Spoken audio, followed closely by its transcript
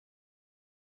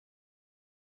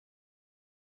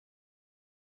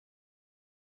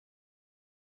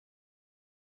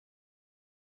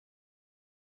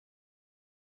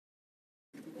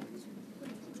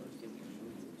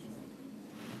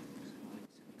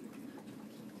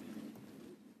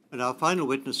And our final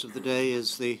witness of the day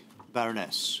is the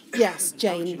Baroness. Yes,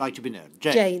 How would you Jane. like to be known?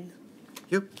 Jane. Jane.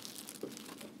 Thank you.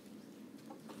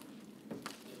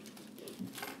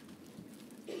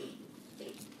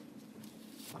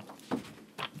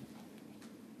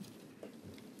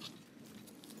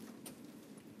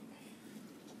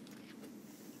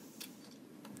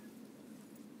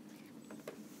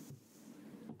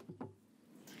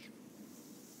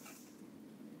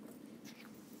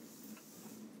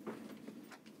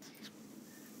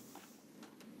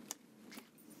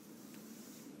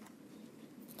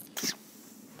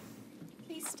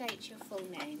 Please state your full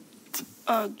name.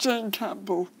 Jane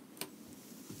Campbell.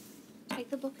 Take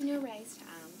the book in your raised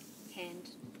hand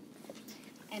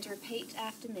and repeat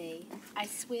after me. I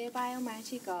swear by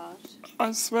Almighty God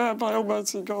I swear by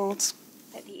Almighty God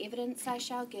that the evidence I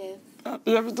shall give that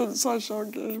the evidence I shall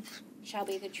give shall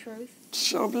be the truth,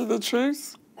 shall be the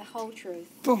truth, the whole truth,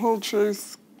 the whole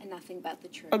truth, and nothing but the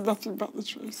truth. and nothing but the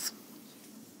truth.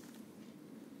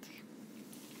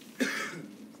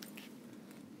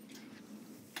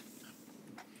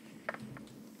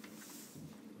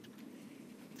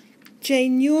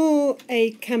 Jane, you're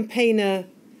a campaigner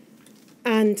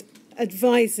and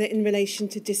advisor in relation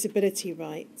to disability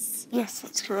rights. Yes,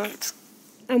 that's correct.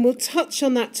 And we'll touch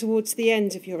on that towards the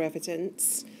end of your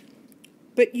evidence.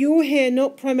 But you're here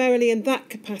not primarily in that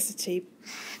capacity,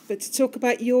 but to talk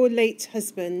about your late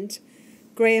husband,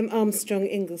 Graham Armstrong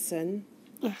Ingleson.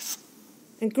 Yes,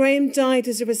 And Graham died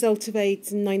as a result of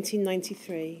AIDS in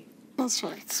 1993. that's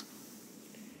right.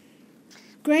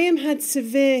 Graham had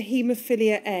severe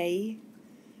haemophilia A,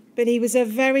 but he was a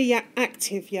very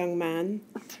active young man,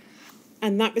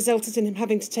 and that resulted in him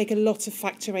having to take a lot of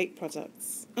factor VIII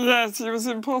products. Yes, it was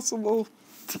impossible.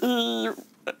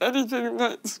 Anything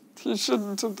that he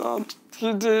shouldn't have done,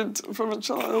 he did from a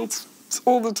child.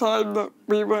 All the time that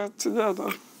we were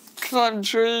together. Climb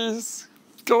trees,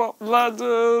 go up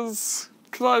ladders,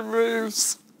 climb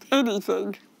roofs,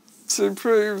 anything to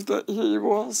prove that he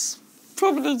was,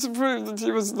 probably to prove that he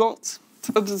was not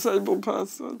a disabled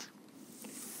person.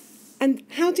 And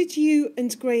how did you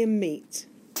and Graham meet?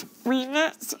 We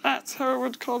met at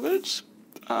Hereward College.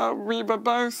 We were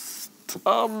both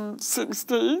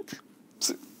 16,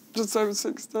 just over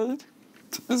 16.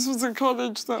 This was a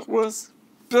college that was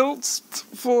built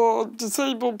for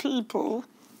disabled people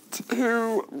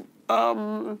who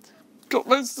got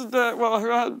most of their, who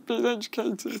had been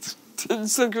educated in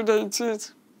segregated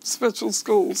special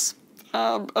schools.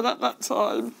 And at that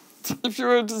time, if you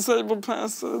were a disabled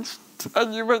person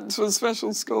and you went to a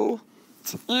special school,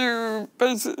 you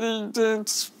basically did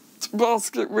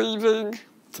basket weaving,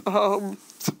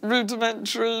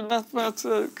 rudimentary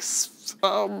mathematics,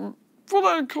 what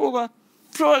I would call a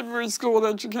primary school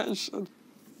education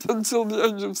until the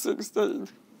age of 16.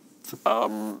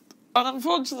 And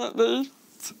unfortunately,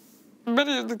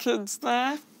 many of the kids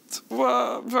there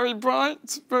were very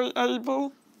bright, very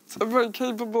able, and very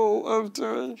capable of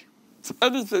doing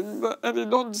anything that any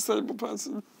non-disabled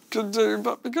person could do,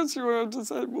 but because you were a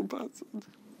disabled person,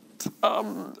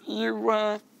 you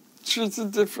were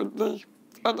treated differently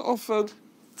and offered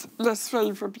less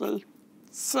favourably.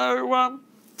 So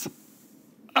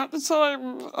at the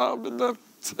time, in the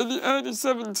early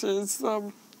 70s,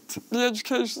 the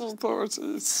educational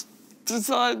authorities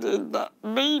decided that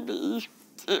maybe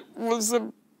it was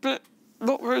a bit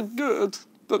not very good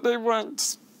that they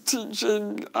weren't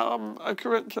teaching a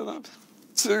curriculum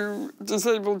to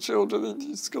disabled children in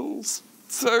these schools.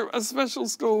 So a special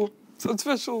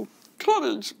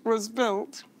college was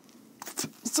built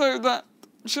so that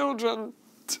children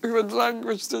who had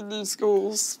languished in these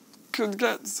schools could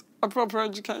get a proper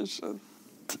education.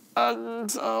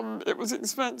 And it was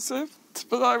expensive,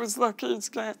 but I was lucky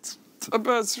to get a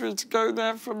bursary to go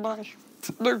there from my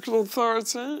local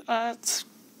authority, and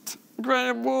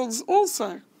Graham was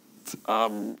also.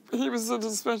 He was at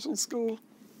a special school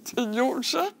in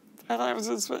Yorkshire, and I was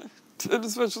in a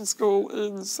special school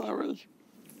in Surrey.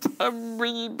 And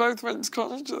we both went to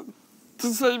college at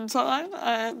the same time,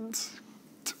 and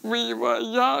we were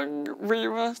young, we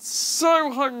were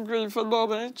so hungry for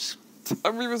knowledge,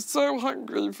 and we were so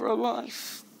hungry for a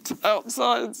life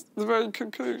outside the very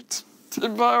cocooned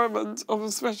environment of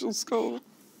a special school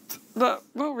that,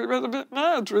 we went a bit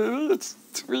mad, really.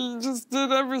 We just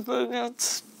did everything and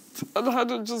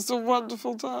had just a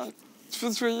wonderful time for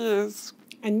 3 years.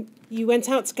 And you went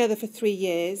out together for 3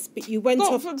 years, but you went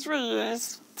Not off... for 3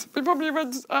 years. We probably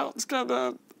went out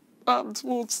together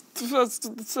towards the first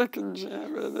and the second year,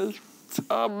 really.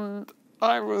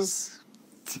 I was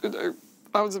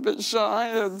a bit shy,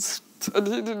 and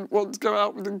he didn't want to go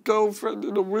out with a girlfriend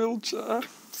in a wheelchair.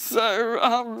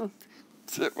 So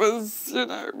it was,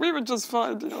 we were just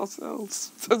finding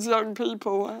ourselves as young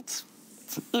people. That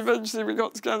eventually we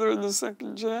got together in the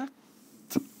second year,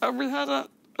 and we had a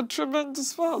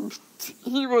tremendous fun.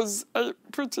 He was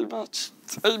pretty much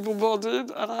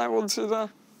able-bodied, and I wanted a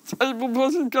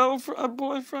able-bodied girlfriend and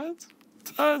boyfriend.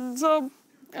 And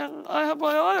I had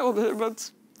my eye on him,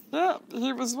 and yeah,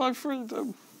 he was my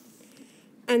freedom.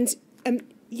 And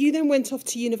you then went off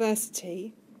to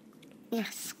university.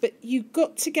 Yes. But you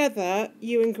got together,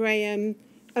 you and Graham,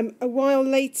 a while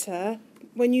later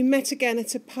when you met again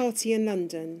at a party in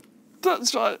London.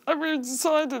 That's right. And we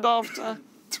decided after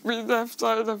I left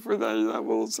with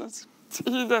A-levels, that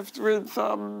he left with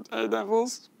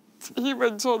A-levels. He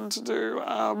went on to do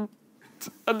an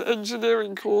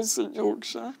engineering course in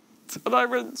Yorkshire, and I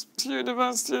went to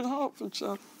university in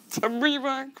Hertfordshire. And we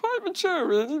were quite mature,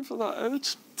 really, for that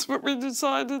age. But we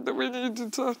decided that we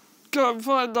needed to go and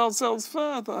find ourselves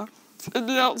further in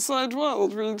the outside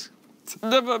world. We'd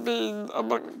never been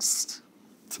amongst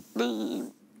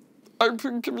the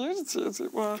open community, as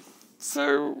it were.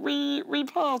 So we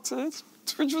parted,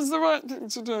 which was the right thing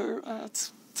to do.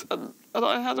 And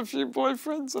I had a few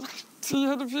boyfriends, and he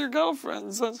had a few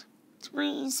girlfriends, and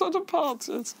we sort of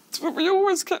parted. But we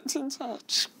always kept in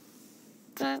touch.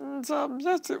 And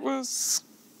yes, it was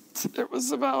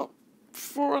about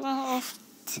 4.5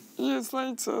 years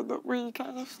later that we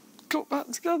kind of got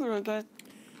back together again.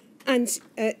 And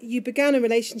you began a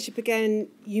relationship again,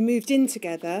 you moved in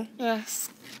together. Yes.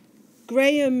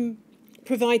 Graham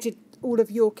provided all of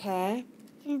your care.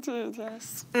 He did,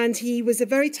 yes. And he was a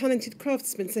very talented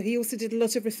craftsman, so he also did a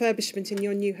lot of refurbishment in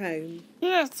your new home.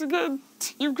 Yes, again,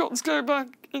 you've got to go back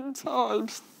in time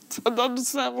and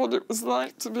understand what it was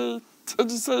like to be a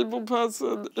disabled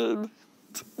person in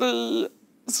the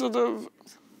sort of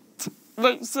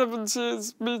late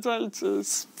 70s,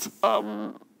 mid-80s.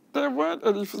 There weren't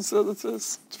any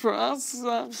facilities for us.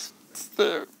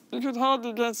 You could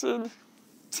hardly get in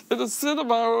a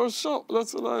cinema or a shop,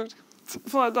 let alone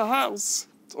find a house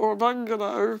or a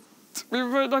bungalow. We were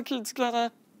very lucky to get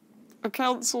a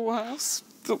council house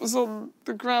that was on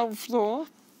the ground floor.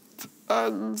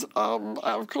 And,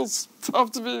 of course,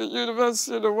 after being at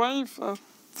university and away for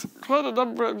quite a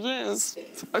number of years,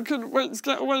 I couldn't wait to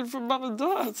get away from Mum and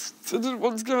Dad. I didn't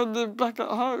want to go and live back at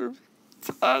home.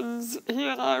 And he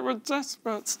and I were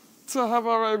desperate to have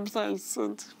our own place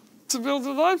and to build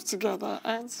a life together.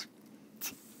 And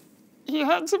he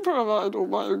had to provide all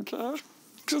my own care,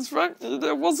 because, frankly,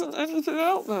 there wasn't anything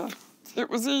out there. It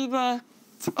was either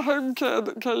home care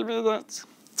that came in at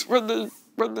when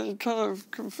they kind of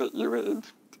can fit you in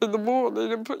the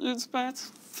morning and put you to bed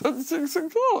at 6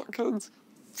 o'clock. And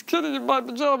getting in my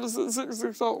pyjamas at 6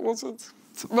 o'clock wasn't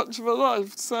much of a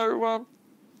life. So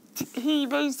he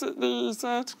basically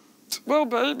said, well,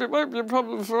 babe, it won't be a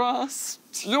problem for us.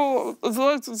 You're as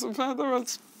light as a feather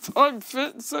and I'm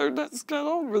fit, so let's get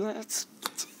on with it.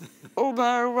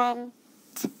 Although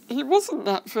he wasn't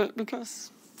that fit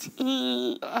because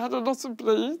he had a lot of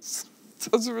bleeds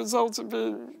as a result of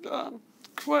being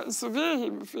quite a severe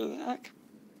haemophiliac.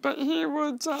 But he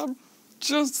would,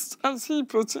 just as he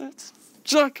put it,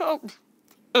 jack up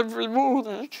every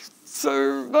morning,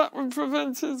 so that would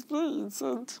prevent his bleeds.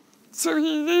 And so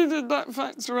he needed that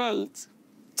factor 8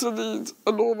 to lead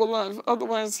a normal life,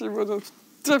 otherwise he would have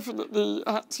definitely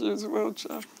had to use a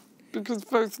wheelchair, because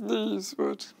both knees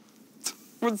would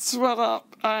swell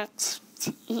up and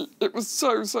it was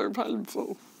so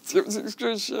painful. It was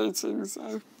excruciating,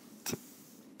 so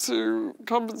to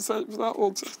compensate for that,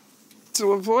 or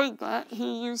to avoid that,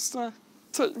 he used to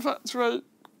take factor 8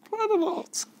 quite a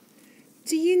lot.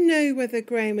 Do you know whether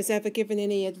Graham was ever given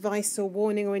any advice or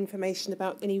warning or information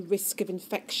about any risk of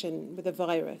infection with a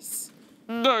virus?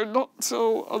 No, not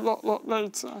till a lot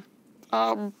later.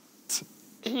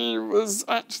 He was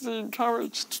actually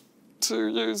encouraged to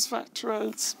use factor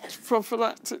 8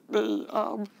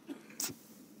 prophylactically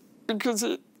because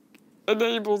it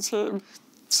enabled him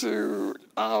to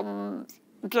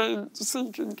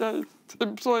seek and gain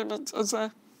employment as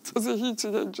a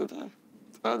heating engineer.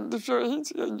 And if you're a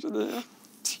heating engineer,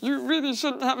 you really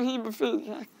shouldn't have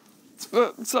haemophilia.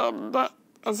 But that,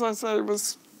 as I say,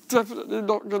 was definitely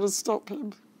not going to stop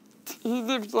him. He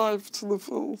lived life to the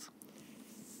full.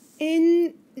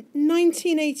 In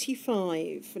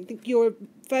 1985, I think your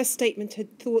first statement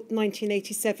had thought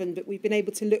 1987, but we've been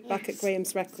able to look back at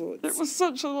Graham's records. It was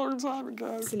such a long time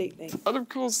ago. Absolutely. And of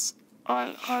course,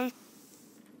 I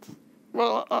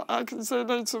can say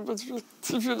later, but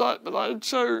if you like, but I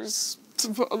chose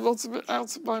to put a lot of it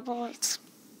out of my mind.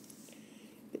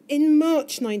 In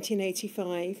March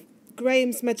 1985,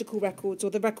 Graham's medical records, or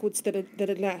the records that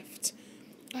are left,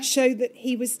 show that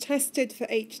he was tested for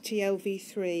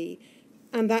HTLV3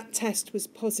 and that test was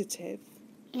positive.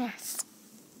 Yes.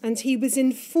 And he was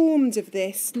informed of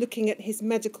this looking at his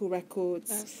medical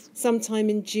records sometime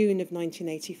in June of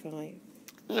 1985.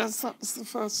 Yes, that was the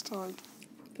first time.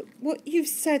 But what you've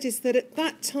said is that at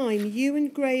that time you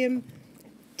and Graham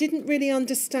didn't really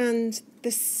understand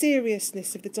the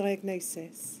seriousness of the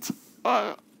diagnosis.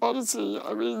 Honestly,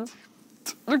 I mean,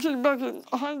 looking back in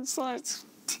hindsight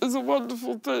is a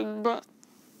wonderful thing, but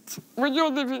when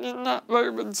you're living in that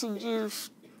moment and you've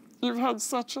had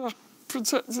such a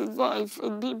protected life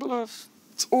and people have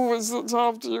always looked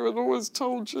after you and always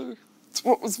told you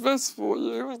what was best for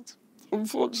you, and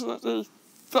unfortunately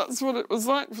that's what it was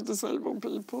like for disabled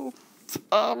people.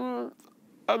 And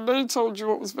they told you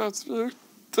what was best for you.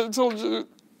 They told you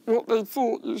what they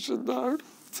thought you should know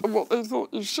and what they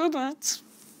thought you shouldn't.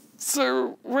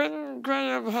 So when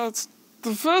Graham had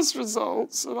the first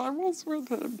results, and I was with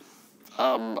him,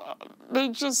 they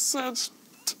just said,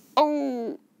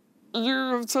 "Oh, you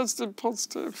have tested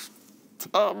positive.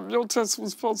 Your test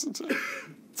was positive."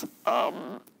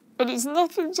 And it's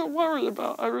nothing to worry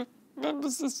about. I remember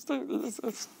distinctly this.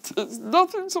 It's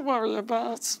nothing to worry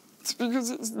about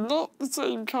because it's not the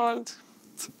same kind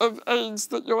of AIDS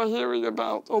that you're hearing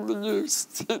about on the news.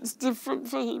 It's different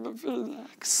for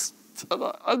haemophiliacs. And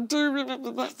I do remember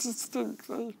that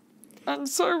distinctly. And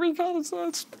so we kind of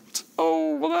said,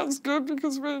 "Oh, well, that's good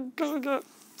because we're going to get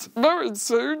married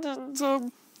soon and,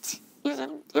 you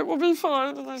know, it will be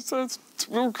fine." And I said,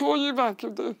 "We'll call you back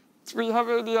if we have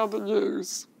any other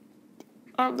news."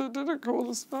 And they didn't call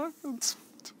us back, and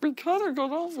we kind of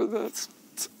got on with it.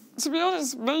 To be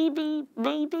honest, maybe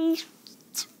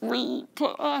we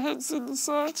put our heads in the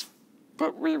sand,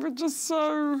 but we were just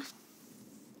so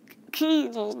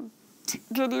keen on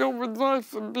getting on with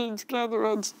life and being together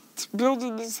and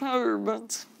building this home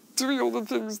and doing all the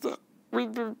things that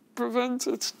we'd been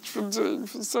prevented from doing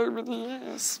for so many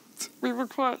years. We were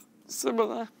quite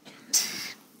similar.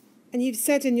 And you've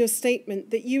said in your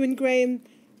statement that you and Graham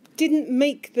didn't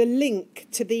make the link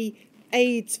to the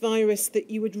AIDS virus that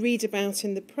you would read about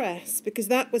in the press because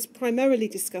that was primarily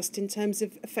discussed in terms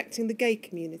of affecting the gay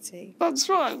community. That's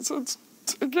right. And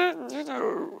again, you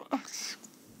know,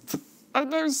 I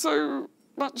know so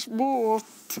much more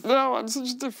now. I'm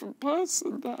such a different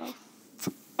person now.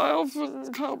 I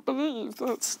often can't believe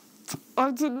that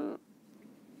I didn't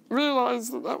realise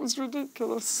that that was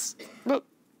ridiculous. But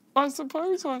I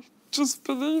suppose I just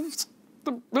believed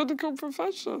the medical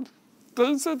profession.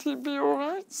 They said he'd be all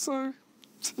right, so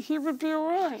he would be all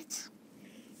right.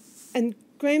 And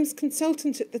Graham's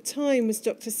consultant at the time was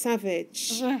Dr.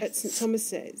 Savage at St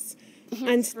Thomas's.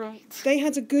 And right. They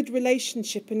had a good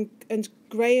relationship and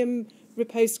Graham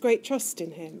reposed great trust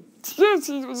in him. Yes,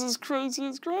 he was as crazy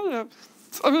as Graham.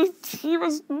 I mean, he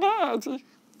was mad.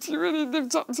 He really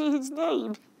lived up to his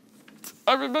name.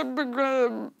 I remember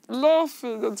Graham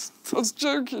laughing and us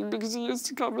joking because he used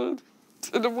to come in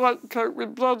a white coat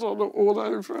with blood on it all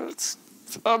over it.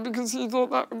 Because he thought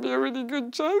that would be a really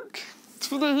good joke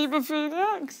for the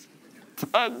haemophiliacs.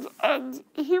 And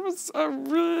he was a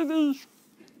really,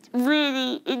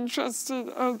 really interested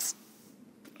and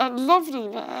lovely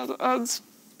man.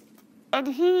 And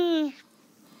he,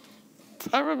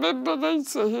 I remember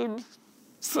later him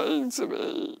saying to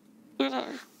me, you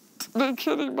know, "They're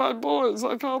killing my boys,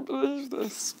 I can't believe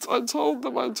this. I told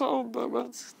them.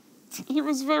 And he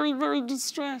was very, very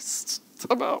distressed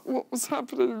about what was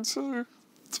happening to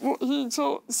what he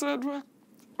said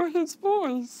were his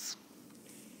boys."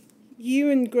 You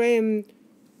and Graham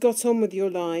got on with your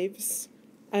lives,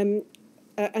 and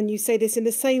you say this in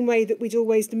the same way that we'd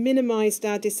always minimised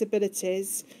our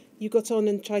disabilities. You got on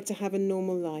and tried to have a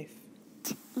normal life.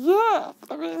 Yeah,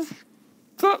 I mean,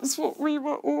 that's what we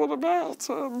were all about.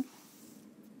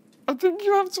 I think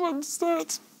you have to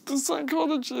understand the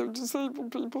psychology of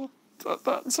disabled people. At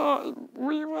that time,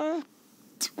 we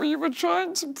were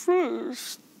trying to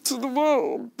prove to the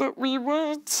world that we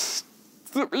weren't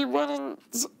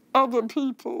other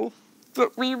people,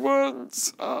 that we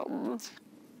weren't,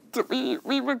 that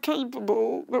we were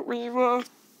capable, that we were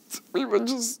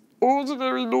just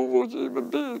ordinary, normal human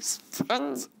beings.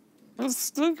 And the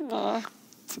stigma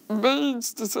made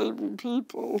disabled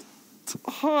people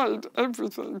hide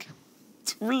everything.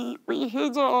 We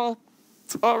hid our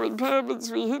impairments,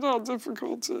 we hid our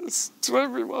difficulties to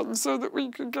everyone so that we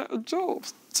could get a job,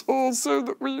 or so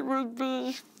that we would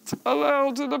be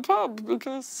allowed in a pub,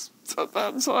 because at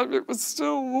that time it was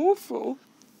still lawful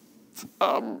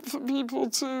for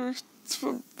people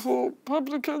for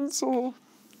publicans or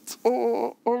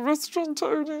restaurant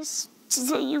owners to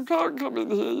say, "You can't come in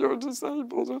here, you're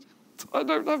disabled." I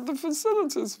don't have the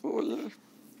facilities for you.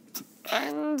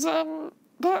 And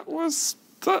that was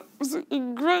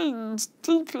ingrained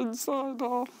deep inside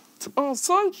our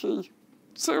psyche.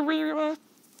 So we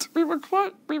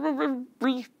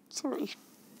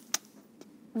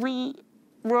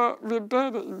were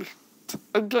rebelling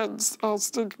against our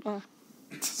stigma.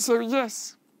 So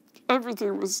yes,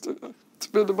 everything was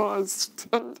minimised.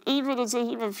 And even as a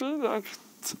haemophiliac,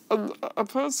 a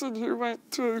person who went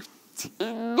through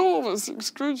enormous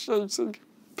excruciating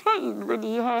pain when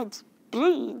he had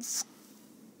bleeds,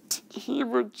 he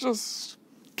would just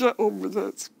get on with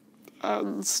it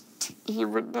and he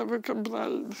would never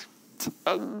complain.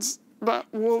 And that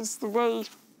was the way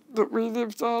that we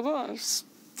lived our lives.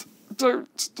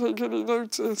 Don't take any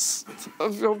notice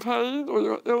of your pain or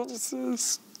your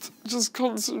illnesses. Just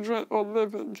concentrate on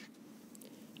living.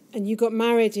 And you got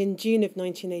married in June of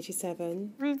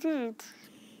 1987. We did.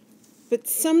 But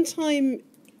sometime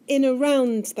in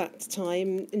around that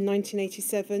time, in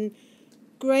 1987,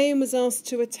 Graham was asked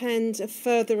to attend a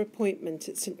further appointment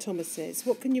at St Thomas's.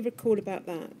 What can you recall about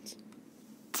that?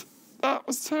 That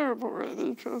was terrible,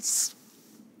 really, because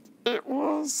it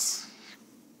was...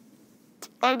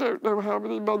 I don't know how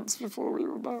many months before we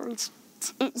were married.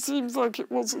 It seems like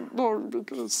it wasn't long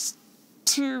because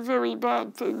two very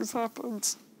bad things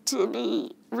happened to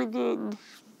me within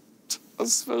a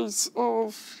space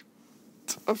of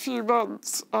a few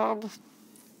months.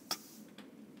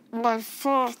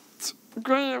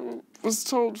 Graham was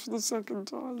told for the second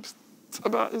time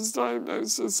about his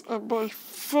diagnosis, and my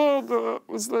father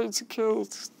was later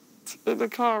killed in a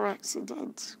car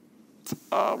accident.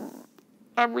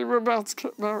 And we were about to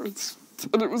get married.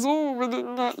 And it was all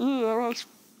within that year.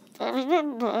 I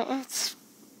remember it.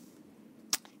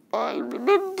 I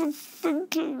remember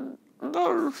thinking,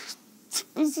 no,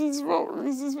 this is wrong.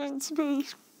 This is meant to be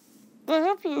the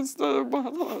happiest day of my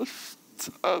life.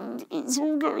 And it's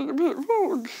all going a bit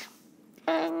wrong.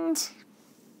 And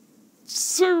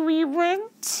so we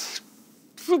went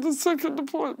for the second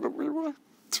appointment. We were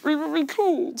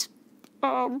recalled.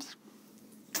 And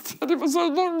it was a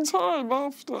long time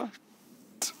after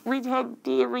we'd had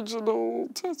the original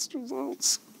test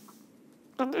results.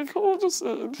 And they called us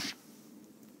in.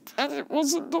 And it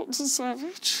wasn't Dr.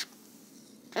 Savage.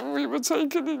 And we were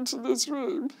taken into this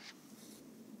room.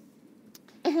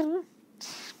 And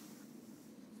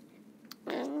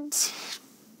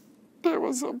there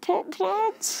was a pot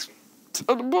plant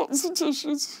and a box of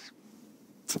tissues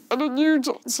and a new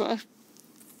doctor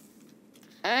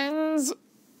and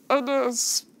a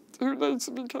nurse who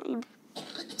later became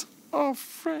our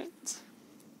friend.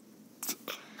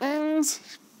 And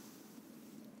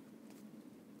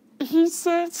he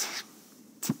said,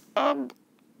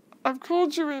 I've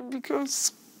called you in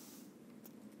because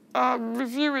I'm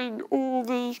reviewing all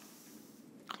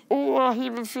our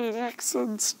haemophiliacs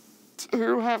and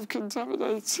who have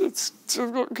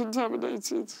got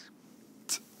contaminated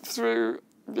through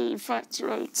the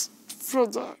Factor 8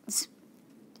 product.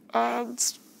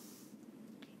 And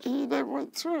he then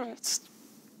went through it.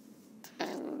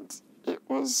 And it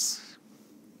was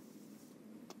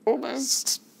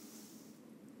almost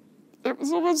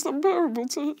unbearable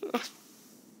to hear.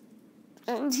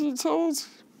 And he told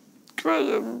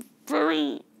Graham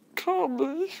very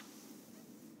calmly,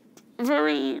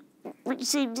 which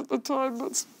seemed at the time,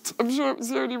 but I'm sure it was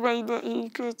the only way that he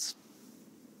could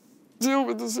deal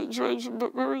with the situation,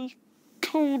 but very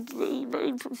coldly,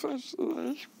 very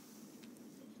professionally,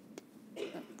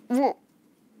 what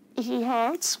he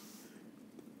had,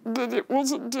 that it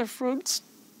wasn't different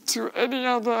to any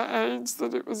other AIDS,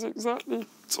 that it was exactly,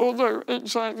 although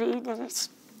HIV, that it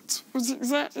was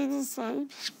exactly the same.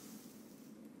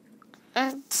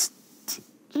 And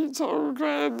he told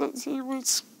Graham that he would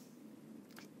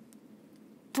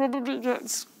probably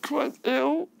get quite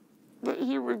ill, that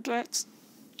he would get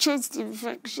chest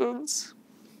infections,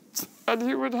 and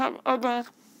he would have other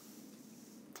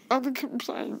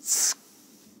complaints,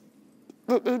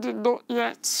 that they did not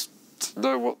yet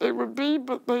know what they would be,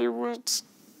 but they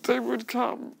would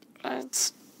come,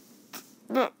 and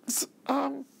that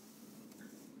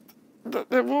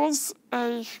there was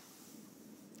a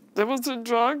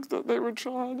drug that they were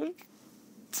trying,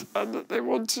 and that they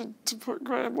wanted to put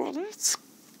Graham on it.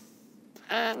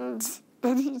 And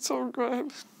then he told Graham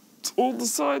all the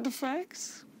side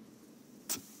effects.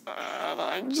 And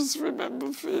I just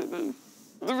remember feeling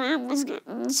the room was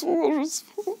getting smaller and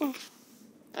smaller.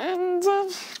 And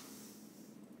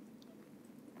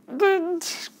then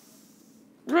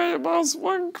Graham asked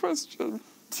one question.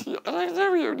 And I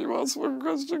know he only asked one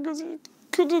question because he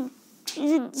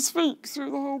didn't speak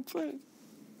through the whole thing.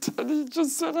 And he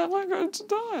just said, am I going to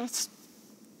die?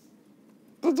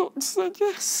 the doctor said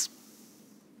yes.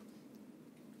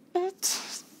 And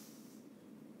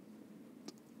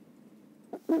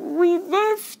we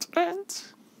left and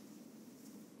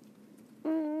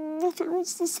nothing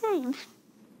was the same.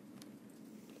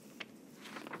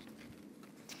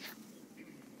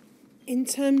 In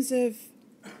terms of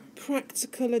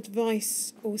practical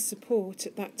advice or support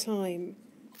at that time,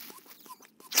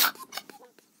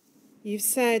 you've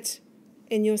said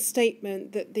in your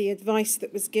statement that the advice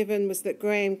that was given was that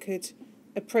Graham could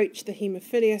approach the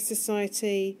Haemophilia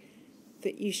Society,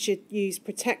 that you should use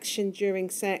protection during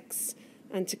sex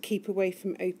and to keep away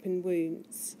from open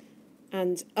wounds.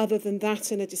 And other than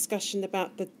that, in a discussion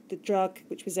about the drug,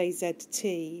 which was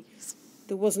AZT,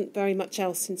 there wasn't very much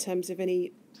else in terms of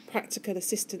any practical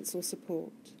assistance or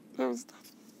support. There was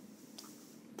nothing.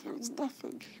 There was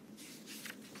nothing.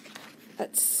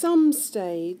 At some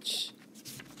stage,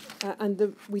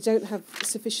 we don't have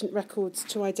sufficient records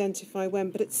to identify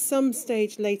when, but at some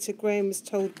stage later, Graham was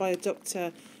told by a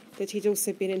doctor that he'd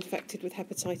also been infected with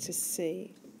hepatitis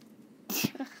C.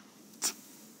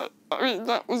 I mean,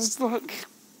 that was like,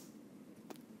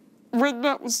 when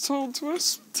that was told to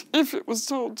us, if it was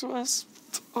told to us,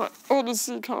 I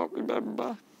honestly can't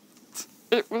remember.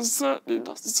 It was certainly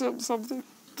not something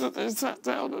that they sat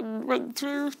down and went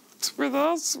through with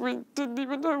us. We didn't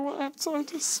even know what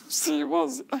hepatitis C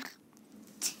was.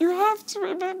 You have to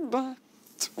remember,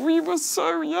 we were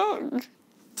so young,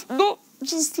 not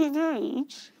just in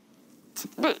age,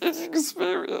 but in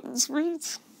experience.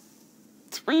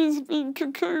 We'd been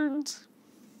cocooned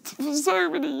for so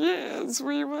many years.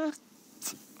 We were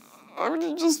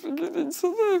only just beginning to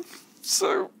live.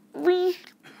 So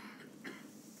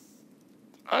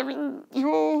I mean,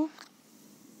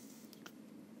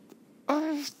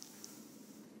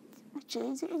 which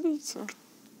is Anita.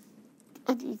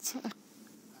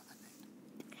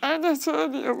 Annette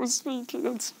earlier was speaking,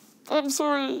 and I'm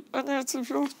sorry, Annette, if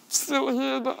you're still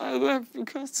here, that I left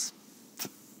because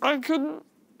I couldn't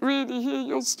really hear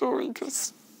your story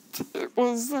because it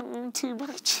was too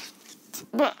much.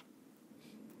 But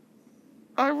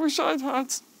I wish I'd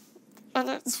had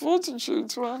Annette's fortitude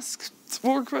to ask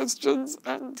more questions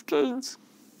and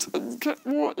get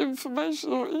more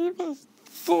information, or even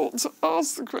thought to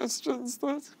ask the questions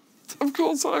that, of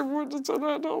course, I would as an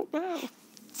adult now.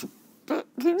 But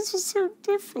things were so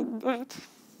different then.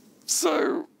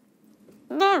 So,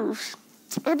 no,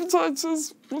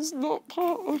 hepatitis was not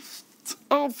part of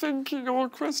our thinking or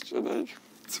questioning.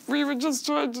 We were just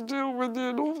trying to deal with the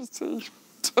enormity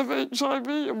of HIV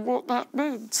and what that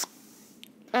meant.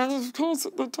 And of course,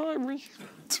 at the time, we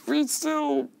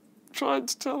still tried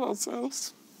to tell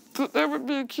ourselves that there would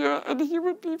be a cure and he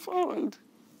would be fine.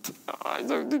 I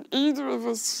don't think either of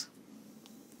us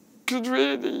could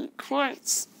really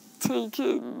quite take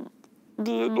in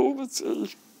the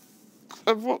enormity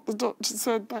of what the doctor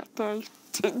said that day.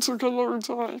 It took a long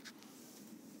time.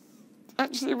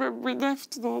 Actually, when we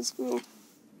left the hospital,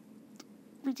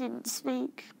 we didn't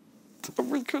speak.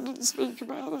 And we couldn't speak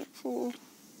about it for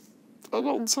a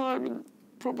long time and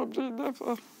probably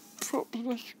never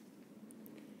properly.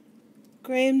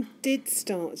 Graham did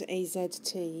start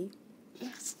AZT.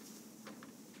 Yes.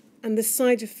 And the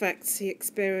side effects he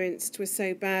experienced were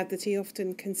so bad that he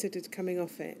often considered coming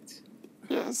off it.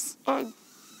 Yes, I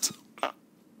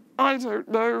don't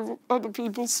know other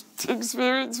people's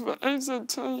experience, but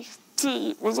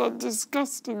AZT was a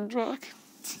disgusting drug.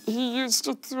 He used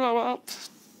to throw up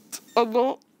a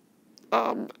lot,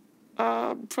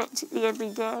 practically every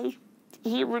day.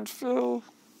 He would feel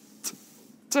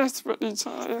desperately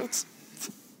tired.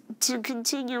 To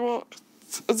continue on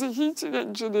as a heating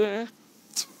engineer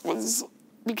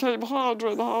became harder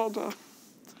and harder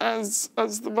as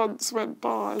the months went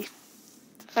by.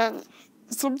 And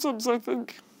sometimes I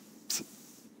think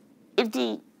if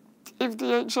the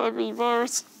HIV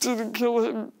virus didn't kill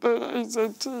him, then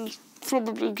AZT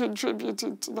probably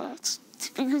contributed to that.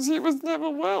 Because he was never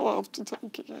well after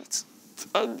taking it.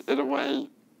 And in a way,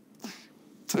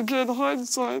 again,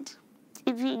 hindsight,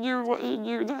 if he knew what he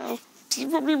knew now, he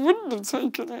probably wouldn't have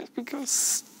taken it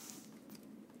because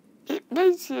it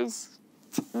made his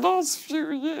last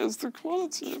few years, the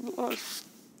quality of life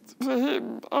for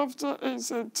him after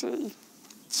AZT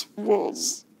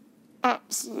was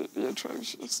absolutely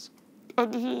atrocious.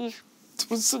 And he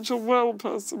was such a well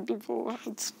person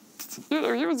beforehand. You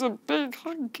know, he was a big,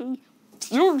 hunky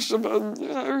Yorkshireman, you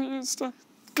know, he used to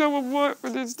go and work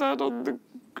with his dad on the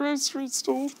grocery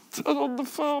store and on the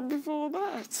farm before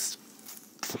that.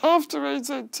 After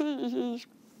AZT,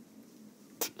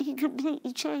 he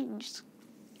completely changed.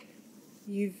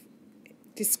 You've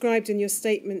described in your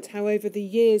statement how over the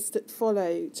years that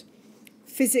followed,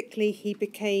 physically he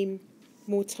became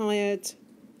more tired,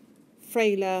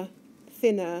 frailer,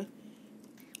 thinner.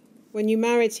 When you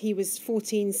married, he was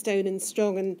 14 stone and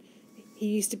strong, and he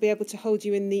used to be able to hold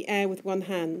you in the air with one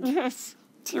hand. Yes,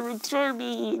 he would throw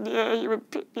me in the air, he would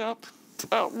pick me up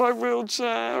out my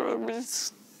wheelchair, and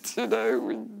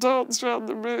we danced around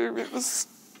the room. It was,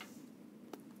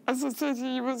 as I said,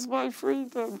 he was my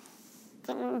freedom,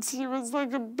 and he was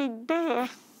like a big bear.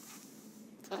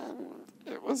 And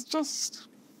it was just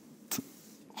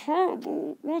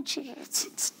horrible watching it.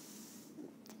 It's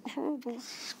horrible.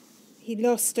 He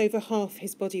lost over half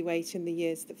his body weight in the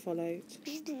years that followed.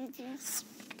 He did, yes.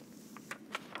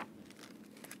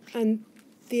 And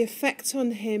the effect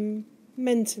on him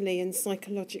mentally and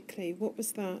psychologically, what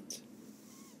was that?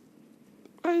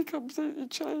 He completely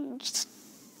changed.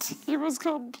 He was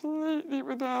completely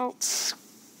without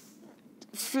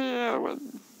fear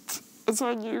as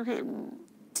I knew him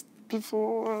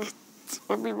before,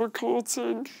 when we were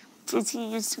courting, as he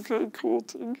used to go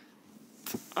courting.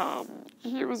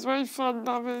 He was very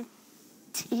fun-loving.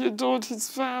 He adored his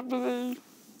family.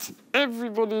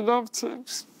 Everybody loved him.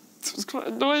 It was quite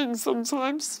annoying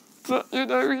sometimes, but,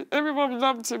 everyone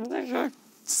loved him. They go,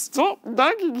 "Stop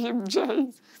nagging him,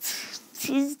 Jane.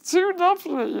 He's too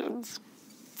lovely." And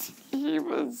he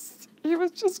was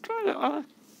just great.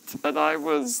 And I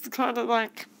was kind of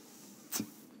like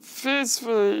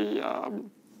fiercely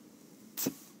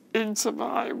into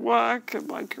my work and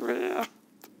my career.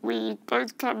 We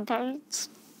both campaigned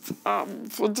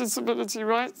for disability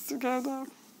rights together.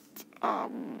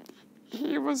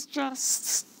 He was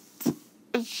just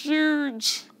a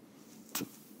huge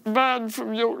man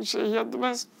from Yorkshire. He had the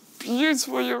most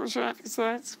beautiful Yorkshire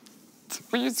accent.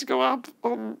 We used to go up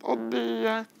on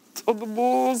the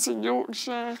moors in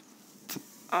Yorkshire.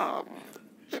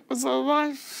 It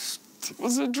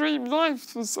was a dream life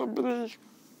for somebody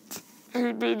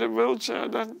who'd been in a wheelchair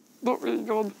and had not really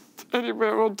gone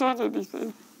anywhere or done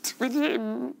anything. With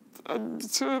him and the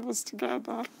two of us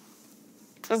together,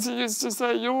 as he used to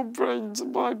say, "Your brains are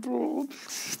my brawn."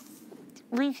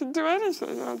 We can do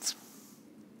anything. And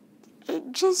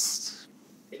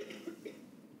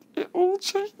it all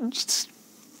changed.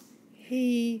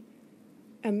 He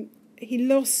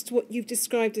lost what you've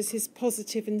described as his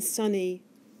positive and sunny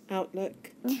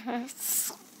outlook.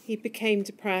 Yes. He became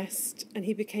depressed, and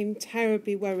he became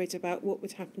terribly worried about what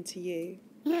would happen to you.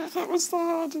 Yeah, that was the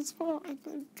hardest part, I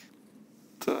think.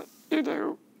 That,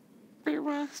 we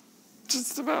were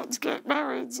just about to get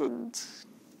married, and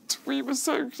we were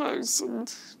so close,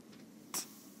 and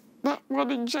that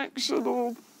one injection,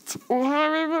 or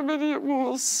however many it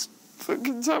was, that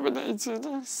contaminated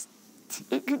us.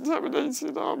 It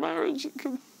contaminated our marriage, it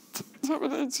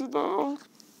contaminated our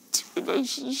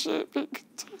relationship, it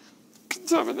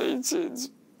contaminated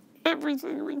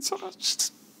everything we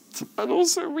touched. And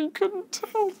also we couldn't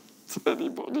tell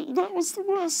anybody. That was the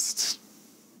worst.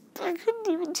 I couldn't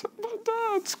even tell my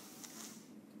dad.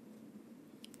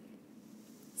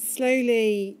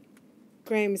 Slowly,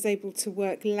 Graham was able to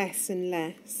work less and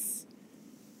less,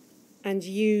 and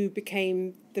you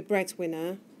became the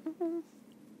breadwinner. Mm-hmm.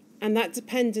 And that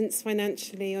dependence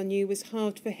financially on you was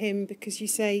hard for him, because you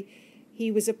say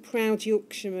he was a proud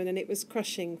Yorkshireman and it was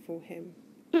crushing for him.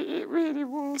 It really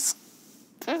was.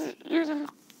 And,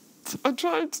 I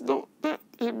tried to not let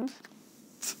him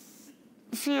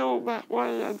feel that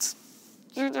way, and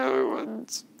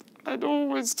I'd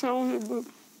always tell him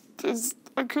that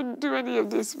I couldn't do any of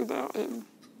this without him.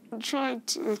 I tried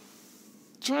to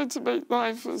make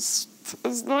life as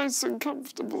nice and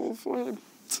comfortable for him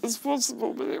as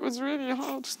possible, but it was really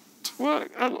hard to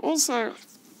work. And also,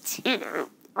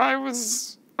 I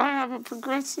have a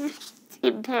progressive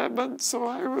impairment, so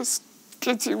I was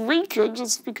getting weaker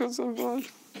just because of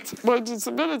my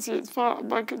disability. It's part of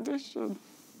my condition.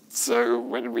 So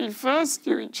when we first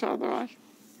knew each other, I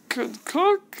could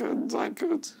cook and I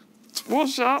could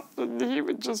wash up, and he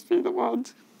would just be the one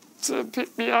to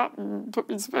pick me up and put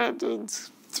me to bed.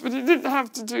 But he didn't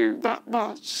have to do that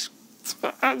much.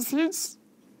 But as his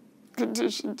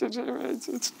condition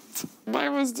deteriorated,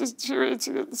 mine was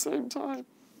deteriorating at the same time.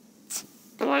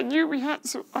 But I knew I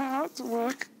had to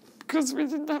work because we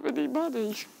didn't have any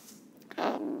money.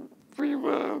 We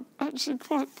were actually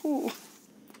quite poor.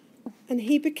 And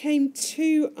he became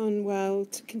too unwell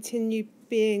to continue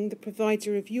being the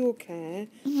provider of your care.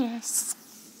 Yes.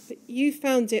 But you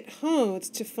found it hard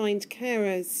to find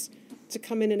carers to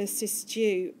come in and assist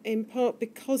you, in part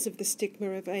because of the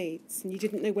stigma of AIDS, and you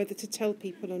didn't know whether to tell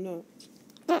people or not.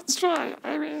 That's right.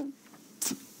 I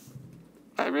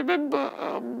remember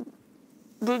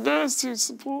the nurse who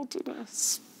supported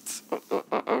us,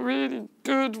 a really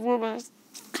good woman.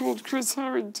 called Chris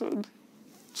Harrington.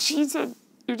 She said,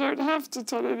 you don't have to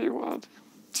tell anyone.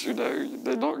 You know,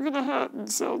 they're not going to hurt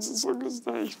themselves as long as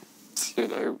they, you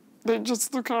know, they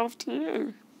just look after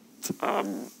you.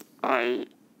 I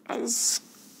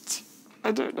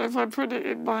don't know if I put it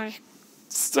in my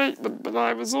statement, but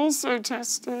I was also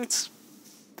tested.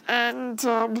 And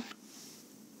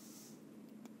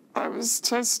I was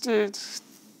tested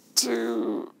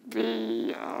to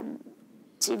be,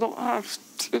 to not have,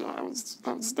 you know, I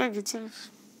was negative.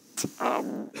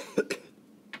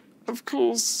 Of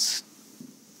course,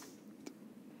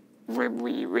 when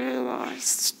we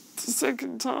realised the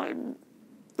second time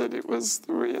that it was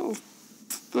the real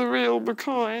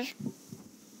McCoy,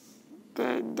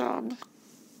 then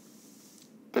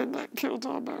that killed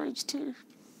our marriage too.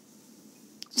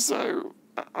 So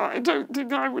I don't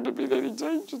think I would have been any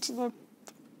danger to them,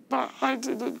 but I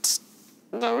didn't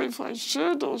know if I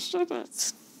should or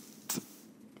shouldn't.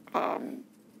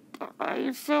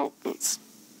 I felt that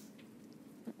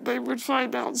they would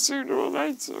find out sooner or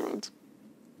later, and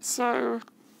so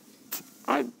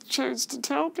I chose to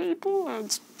tell people,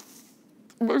 and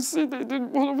mostly they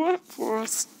didn't want to work for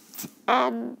us.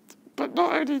 But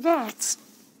not only that,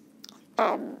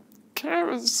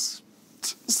 carers,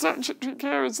 statutory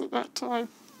carers at that time,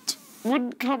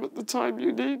 wouldn't come at the time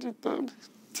you needed them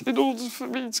in order for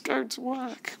me to go to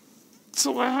work.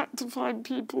 So I had to find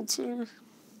people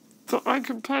that I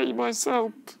could pay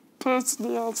myself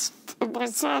personally out of my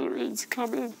salary to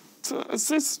come in to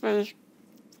assist me.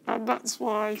 And that's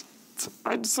why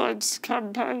I decided to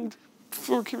campaign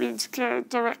for community care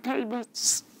direct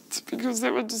payments, because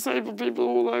there were disabled people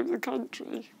all over the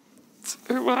country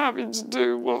who were having to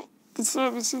do what the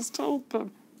services told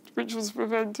them, which was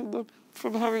preventing them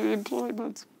from having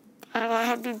employment. And I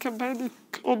had been campaigning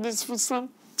on this for some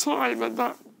time, and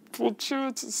that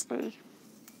fortuitously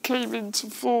came into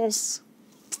force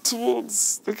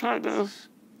towards the kind of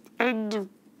end of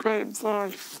Graham's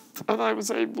life, and I was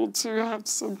able to have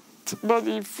some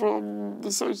money from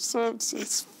the social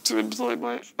services to employ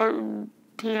my own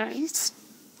PAs.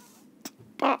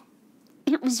 But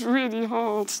it was really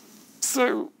hard.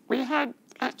 So we had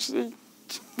actually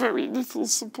very little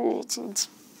support, and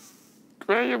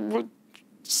Graham would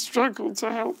struggle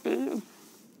to help me, and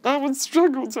I would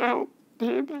struggle to help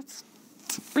him.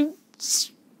 We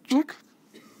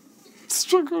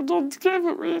struggled on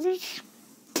together, really.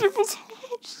 It was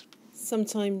hard.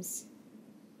 Sometimes.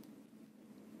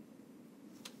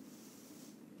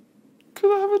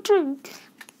 Could I have a drink?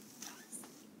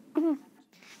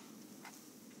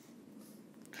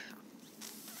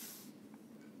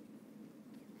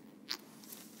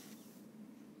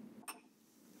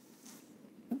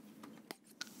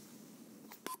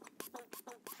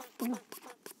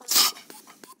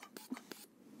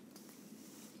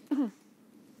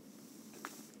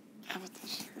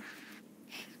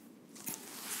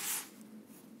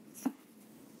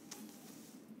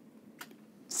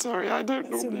 Sorry, I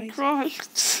don't That's normally all right.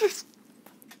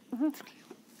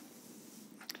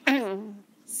 cry.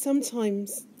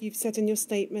 Sometimes, you've said in your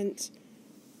statement,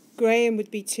 Graham would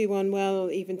be too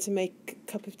unwell even to make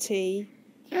a cup of tea.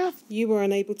 Yeah. You were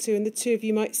unable to, and the two of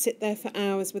you might sit there for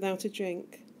hours without a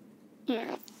drink.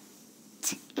 Yeah.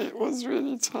 It was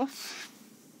really tough.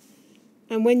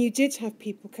 And when you did have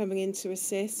people coming in to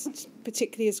assist,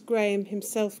 particularly as Graham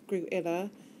himself grew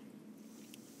iller,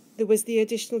 there was the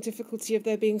additional difficulty of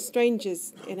there being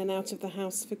strangers in and out of the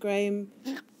house for Graham.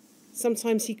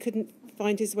 Sometimes he couldn't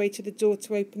find his way to the door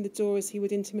to open the door, as he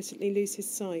would intermittently lose his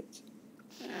sight.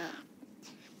 Yeah.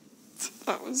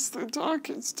 That was the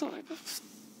darkest time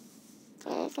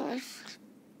of our life.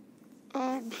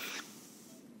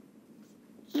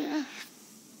 Yeah.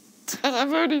 And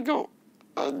I've only got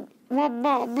one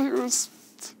mum who was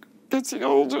getting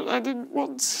older, and I didn't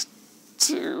want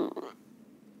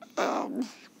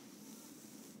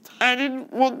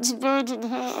to burden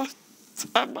her.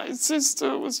 And my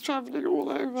sister was travelling all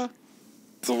over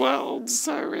the world,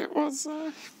 so it was,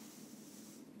 I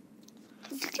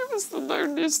think it was the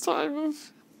loneliest time of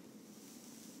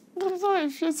my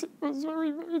life. Yes, it was very,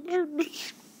 very lonely.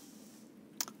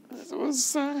 It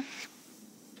was, and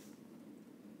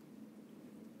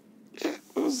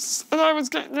I was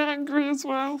getting angry as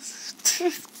well.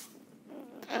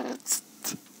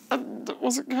 And I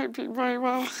wasn't coping very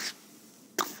well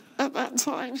at that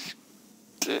time.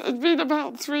 It had been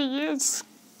about 3 years.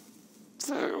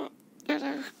 So, you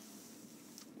know,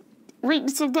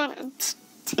 weeks of that,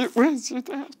 it wears you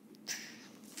down.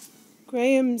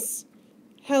 Graham's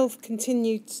health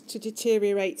continued to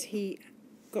deteriorate. He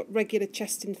got regular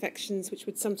chest infections, which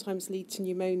would sometimes lead to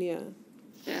pneumonia.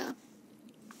 Yeah.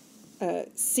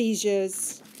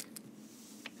 Seizures.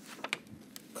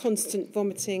 constant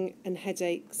vomiting and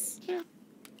headaches. Yeah.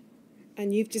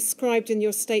 And you've described in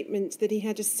your statement that he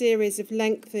had a series of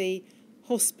lengthy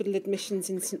hospital admissions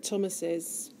in St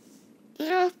Thomas's.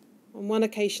 Yeah. On one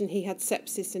occasion he had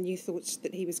sepsis and you thought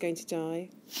that he was going to die.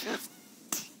 Yeah.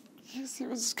 Yes, he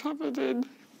was covered in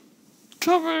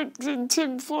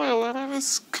tin foil, and I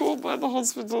was called by the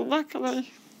hospital.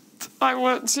 Luckily, I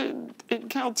worked in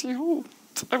County Hall.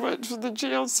 I worked for the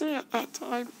GLC at that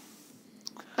time.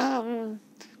 Or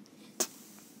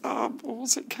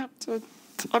was it Camden?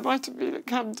 I might have been at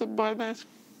Camden by then.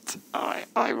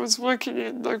 I was working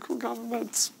in local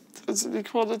government as an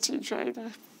equality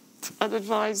trainer, an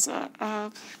advisor,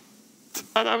 and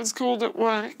I was called at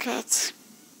work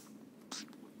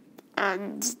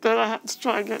and then I had to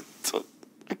try and get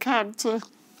a cab to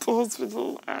the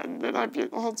hospital, and then I'd be at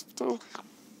the hospital.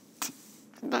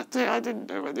 And that day I didn't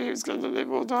know whether he was going to live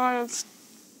or die.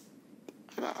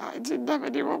 And I didn't have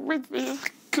anyone with me. I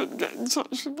couldn't get in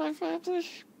touch with my family.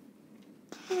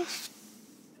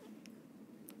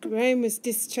 Graham was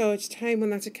discharged home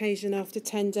on that occasion after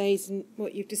 10 days in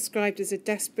what you've described as a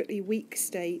desperately weak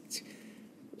state.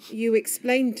 You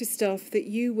explained to staff that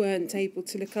you weren't able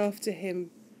to look after him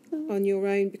on your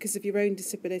own because of your own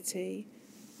disability.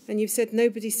 And you've said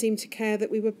nobody seemed to care that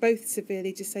we were both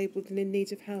severely disabled and in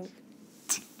need of help.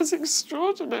 It was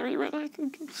extraordinary when I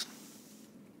think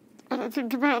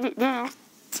about it now.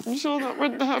 I'm sure that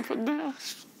wouldn't happen now.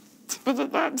 But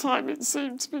at that time it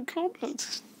seemed to be common.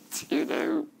 You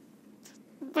know,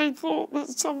 they thought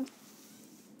that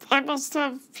I must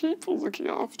have people looking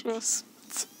after us.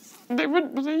 They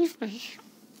wouldn't believe me.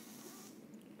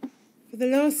 For the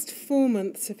last 4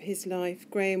 months of his life,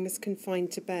 Graham was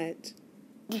confined to bed.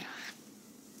 Yeah.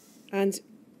 And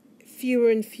fewer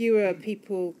and fewer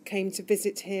people came to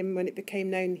visit him when it became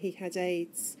known he had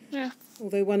AIDS. Yeah.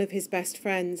 Although one of his best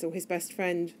friends, or his best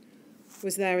friend,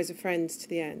 was there as a friend to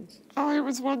the end. Oh, he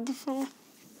was wonderful.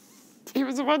 He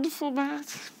was a wonderful man.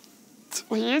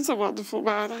 Well, he is a wonderful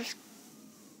man.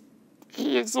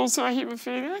 He is also a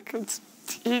haemophiliac, and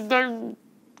he'd known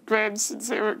Graham since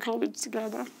they were at college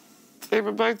together. They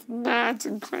were both mad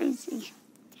and crazy,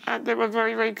 and they were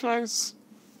very, very close.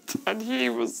 And he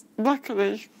was,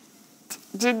 luckily,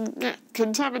 didn't get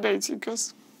contaminated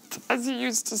because, as he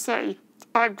used to say,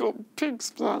 I've got pig's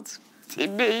blood.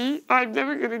 In me, I'm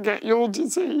never going to get your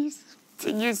disease.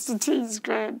 He used to tease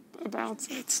Graham about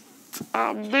it.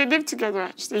 They lived together,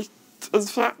 actually,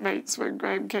 as flatmates when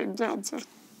Graham came down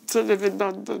to live in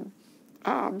London.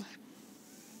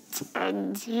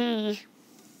 And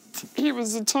he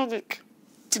was a tonic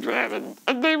to Graham,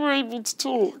 and they were able to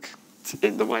talk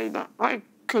in the way that I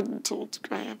couldn't talk to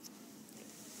Graham.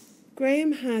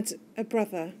 Graham had a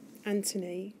brother,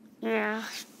 Anthony. Yeah.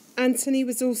 Anthony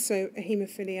was also a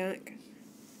haemophiliac,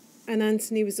 and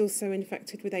Anthony was also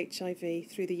infected with HIV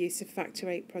through the use of Factor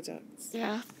VIII products.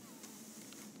 Yeah.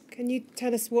 Can you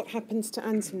tell us what happened to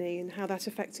Anthony and how that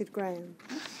affected Graham?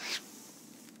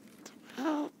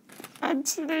 Well,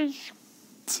 Anthony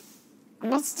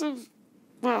must have,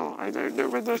 well, I don't know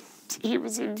whether he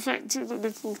was infected a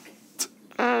little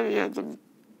earlier than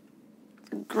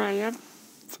Graham.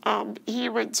 He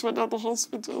went to another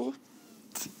hospital.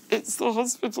 It's the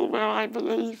hospital where I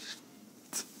believe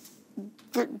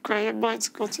that Graham might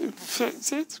have got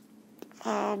infected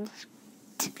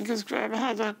because Graham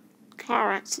had a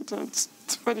car accident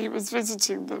when he was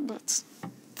visiting them, but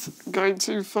going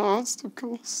too fast, of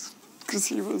course, because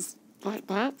he was like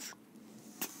that.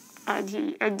 And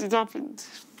he ended up in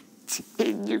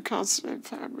Newcastle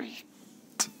Infirmary.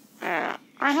 I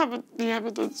haven't the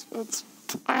evidence, but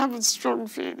I have a strong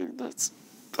feeling that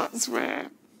that's where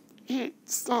it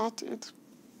started.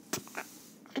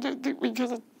 I don't think we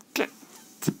can get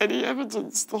any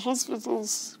evidence. The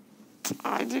hospitals,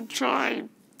 I did try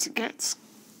to get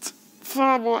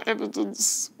far more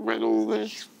evidence when all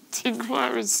the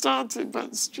inquiries started,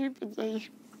 but stupidly,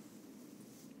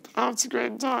 after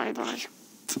Graham died,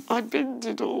 I binned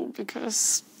it all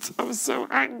because I was so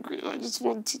angry. I just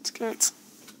wanted to get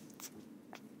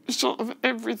a shot of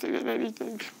everything and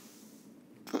anything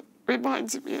that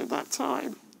reminded me of that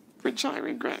time, which I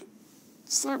regret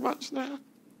so much now.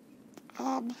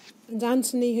 And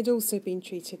Anthony had also been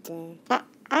treated there. But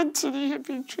Anthony had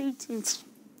been treated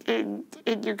in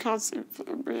Newcastle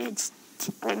Infirmary,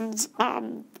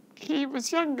 and he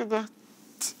was younger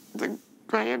than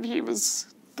Graham. He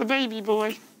was the baby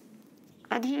boy,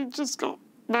 and he just got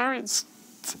married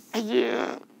a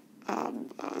year or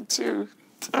two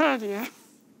earlier,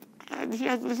 and he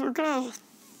had a little girl.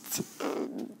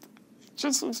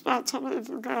 Just was about to have a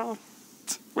little girl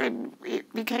when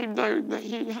it became known that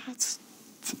he had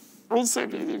also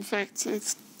been infected,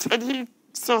 and he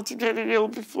started getting ill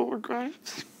before Graham.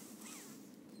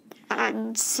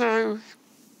 And so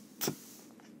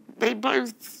they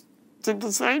both did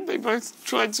the same. They both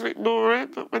tried to ignore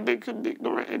it, but when they couldn't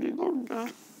ignore it any longer,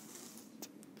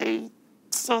 they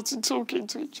started talking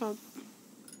to each other.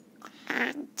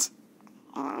 And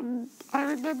I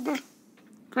remember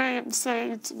Graham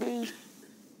saying to me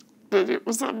that it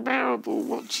was unbearable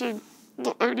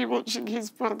not only watching his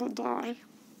brother die,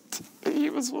 but he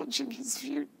was watching his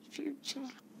future.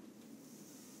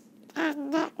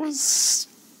 And that was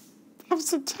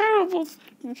a terrible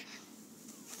thing.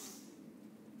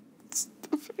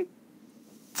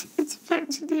 It's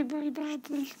affected him very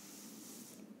badly.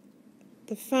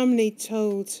 The family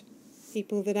told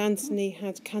people that Anthony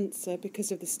had cancer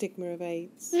because of the stigma of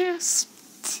AIDS. Yes.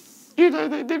 You know,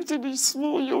 they lived in a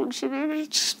small Yorkshire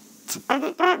village, and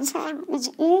at that time it was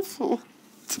awful.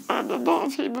 And a lot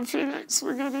of haemophiliacs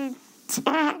were getting,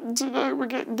 I happen to know, were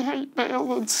getting hate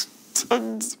mail,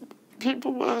 and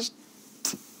people were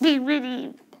being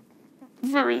really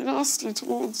very nasty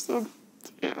towards them.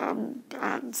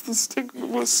 And the stigma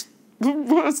was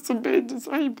worse than being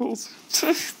disabled. So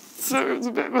it was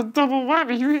a bit of a double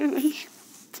whammy, really.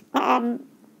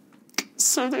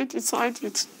 So they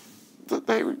decided that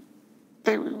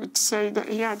they would say that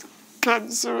he had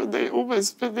cancer, and they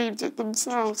almost believed it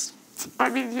themselves. I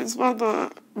mean, his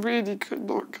mother really could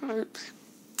not cope.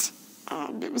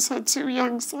 It was her 2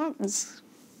 young sons.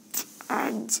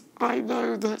 And I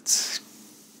know that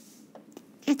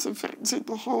it affected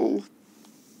the whole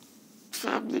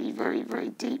family very, very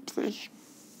deeply.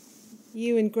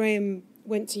 You and Graham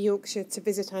went to Yorkshire to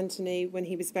visit Anthony when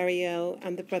he was very ill,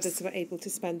 and the brothers were able to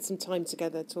spend some time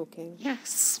together talking.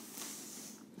 Yes.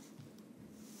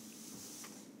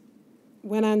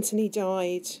 When Anthony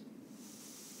died,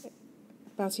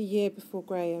 about a year before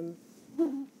Graham,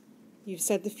 you've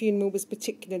said the funeral was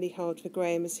particularly hard for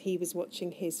Graham as he was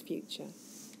watching his future.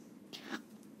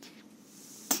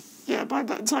 Yeah, by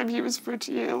that time he was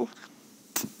pretty ill.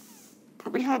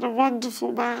 But we had a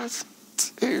wonderful man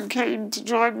who came to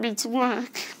drive me to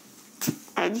work,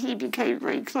 and he became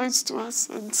very close to us,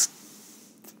 and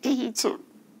he took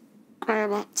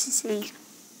Graham up to see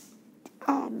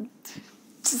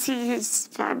his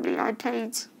family. I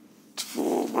paid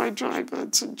for my driver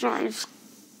to drive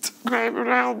Graham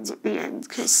around at the end,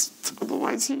 because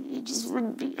otherwise he just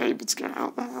wouldn't be able to get out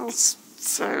of the house.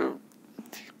 So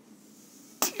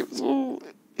it was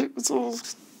all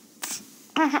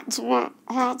I had to work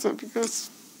harder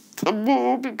and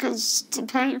more because to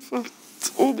pay for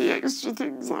all the extra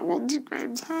things I wanted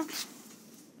Graham to have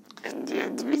in the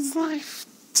end of his life.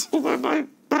 Although by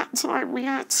that time we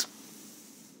had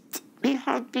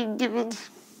been given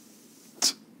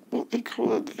what they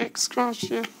call an ex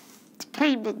gratia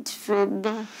payment from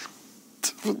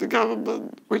the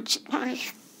government, which I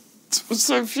was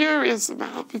so furious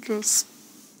about, because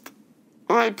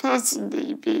I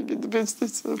personally, being in the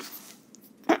business of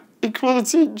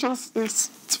equality and justice,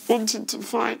 wanted to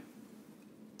fight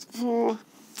for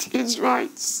his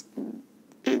rights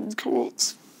in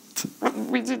court. And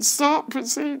we did start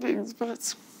proceedings,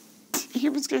 but he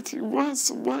was getting worse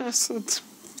and worse,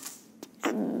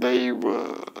 and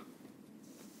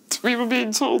we were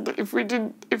being told that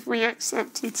if we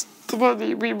accepted the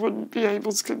money, we wouldn't be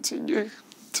able to continue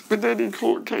with any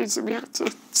court case, and we had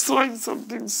to sign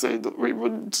something to say that we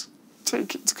wouldn't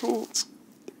take it to court.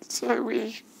 So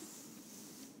we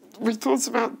thought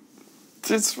about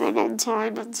this for a long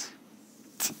time, and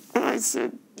I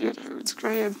said, to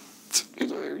Graham,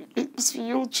 it must be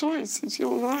your choice, it's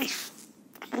your life.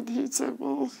 And he said,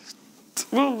 well,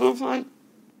 love,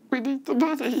 we need the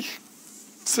money.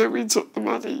 So we took the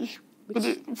money, but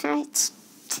it felt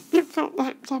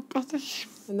like blood money.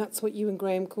 And that's what you and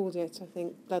Graham called it, I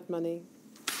think, blood money.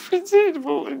 We did,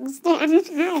 well, it's not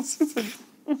anything else, is it?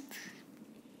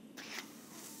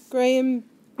 Graham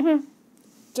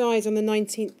died on the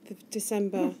 19th of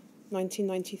December,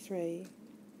 1993.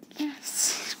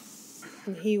 Yes.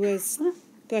 And he was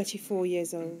 34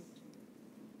 years old.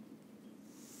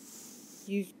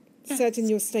 You said in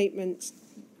your statement,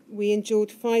 we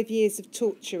endured 5 years of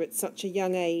torture at such a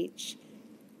young age.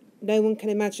 No one can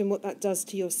imagine what that does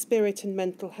to your spirit and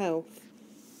mental health.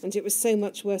 And it was so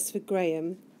much worse for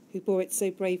Graham, who bore it so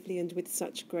bravely and with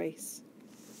such grace.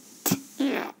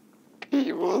 Yeah,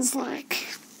 he was like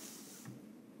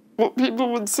what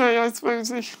people would say, I suppose.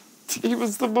 He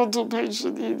was the model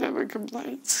patient, he never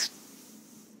complained.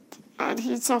 And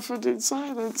he suffered in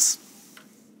silence.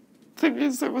 The thing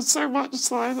is, there was so much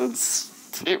silence,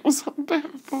 it was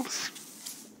unbearable.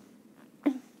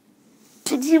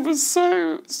 But he was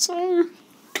so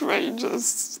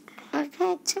courageous. I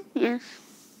can't tell you.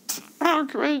 how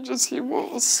courageous he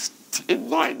was in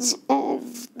light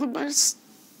of the most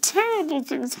terrible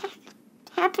things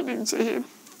happening to him.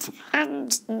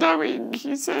 And knowing,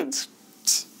 he said,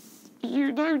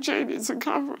 you know, Jane, it's a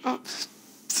cover-up.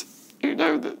 You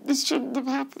know that this shouldn't have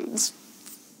happened.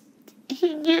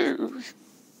 He knew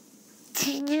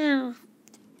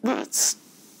that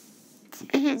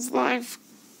his life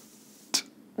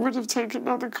would have taken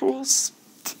another course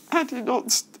had he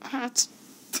not had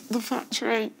the factor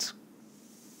 8.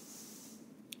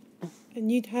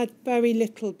 And you'd had very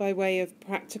little by way of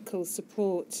practical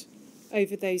support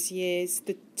over those years.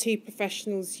 The 2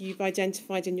 professionals you've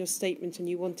identified in your statement and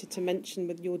you wanted to mention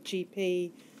with your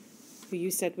GP, who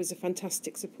you said was a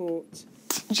fantastic support.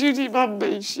 Judy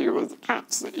Mumby, she was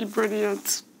absolutely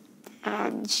brilliant,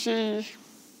 and she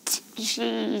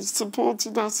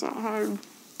supported us at home,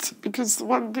 because the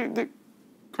one thing that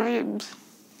Graham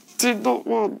did not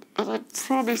want, and I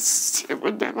promised it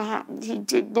would never happen, he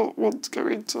did not want to go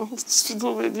into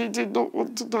hospital, and he did not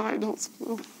want to die in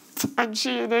hospital. And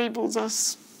she enabled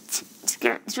us to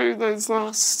get through those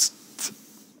last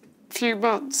few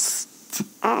months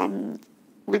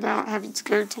without having to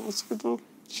go to hospital.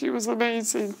 She was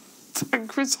amazing. And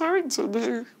Chris Harrington,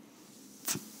 who,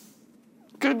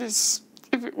 goodness,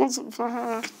 if it wasn't for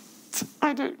her,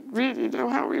 I don't really know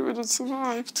how we would have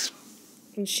survived.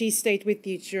 And she stayed with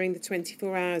you during the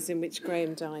 24 hours in which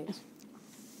Graham died?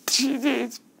 She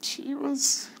did. She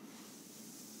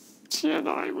and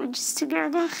I were just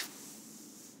together.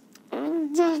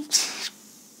 And,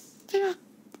 yeah,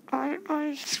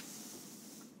 I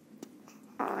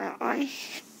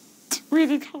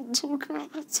really can't talk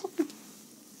about that time.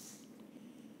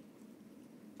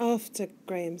 After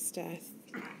Graham's death,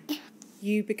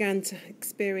 you began to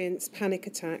experience panic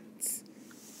attacks,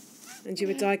 and you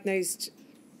were diagnosed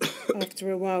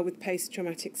after a while with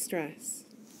post-traumatic stress.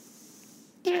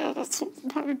 Yeah, that's what the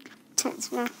panic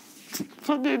attacks were.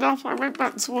 Funny enough, I went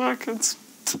back to work and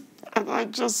I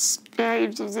just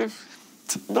behaved as if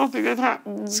nothing had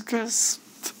happened, because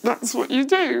that's what you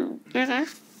do, you know?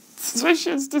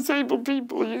 Especially as disabled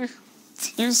people,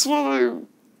 you swallow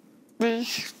the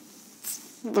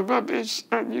rubbish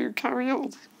and you carry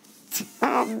on.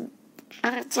 And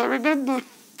I remember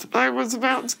I was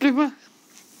about to give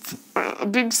a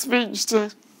big speech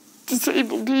to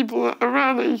disabled people at a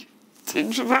rally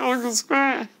in Trafalgar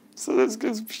Square. So there's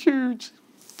this huge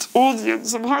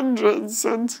audience of hundreds,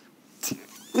 and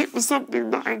it was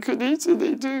something that I could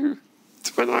easily do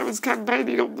when I was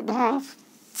campaigning on the behalf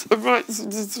of rights of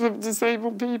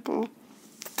disabled people.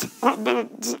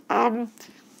 And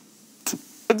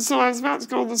so I was about to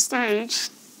go on the stage,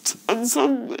 and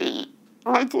suddenly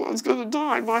I thought I was going to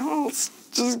die. My heart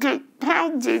just kept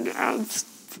pounding, and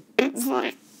it's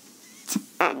like,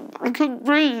 and I couldn't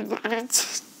breathe, and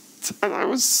I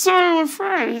was so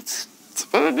afraid,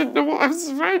 but I didn't know what I was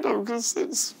afraid of, because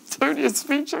it's only a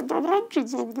speech, I've done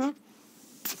hundreds of them.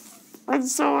 And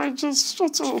so I just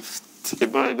shot off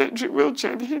in my electric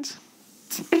wheelchair and hid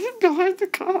behind the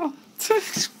car.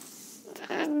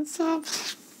 And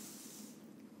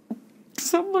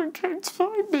someone came to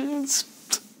find me, and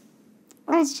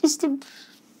I was just a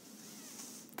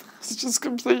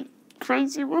complete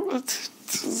crazy woman,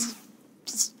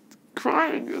 just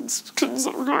crying and couldn't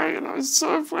stop crying, and I was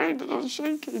so afraid and I was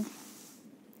shaking.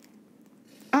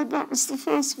 And that was the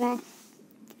first one.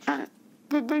 And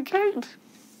then they came,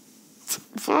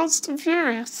 fast and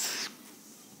furious.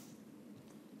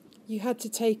 You had to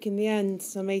take, in the end,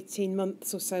 some 18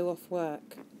 months or so off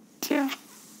work. Yeah.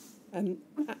 And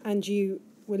you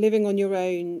were living on your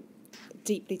own,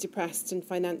 deeply depressed and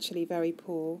financially very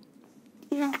poor.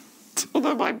 Yeah.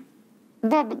 Although my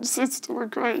mum and sister were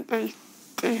great, they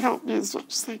helped me as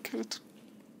much as they could.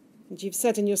 And you've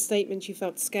said in your statement you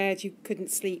felt scared, you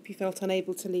couldn't sleep, you felt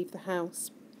unable to leave the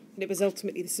house. And it was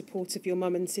ultimately the support of your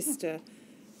mum and sister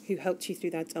who helped you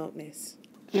through that darkness.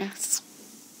 Yes.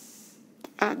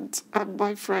 And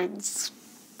my friends,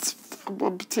 and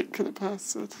one particular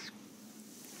person.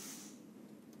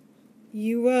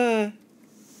 You were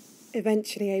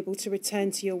eventually able to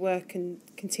return to your work and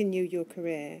continue your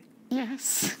career.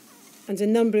 Yes. And a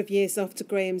number of years after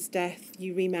Graham's death,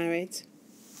 you remarried.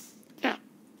 Yeah.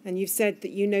 And you've said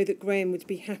that you know that Graham would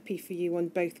be happy for you on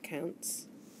both counts.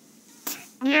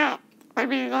 Yeah. I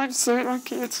mean, I'm so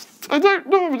lucky. I don't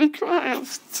normally cry. I'm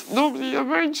normally a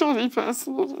very jolly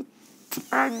person.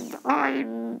 And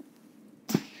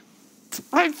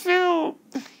I feel,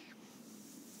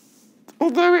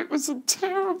 although it was a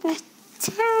terrible,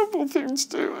 terrible thing to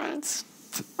do,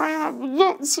 I have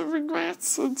lots of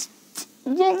regrets and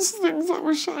lots of things I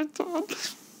wish I'd done.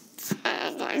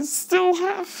 And I still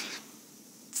have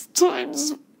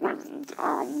times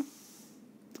well,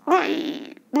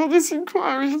 this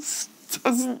inquiry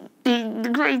hasn't been the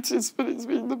greatest, but it's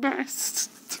been the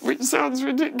best, which sounds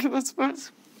ridiculous,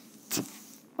 but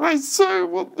I so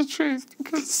want the truth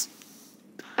because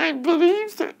I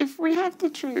believe that if we have the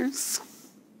truth,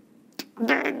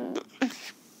 then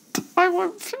I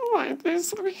won't feel like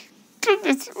this. I mean,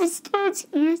 goodness, it was 30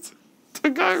 years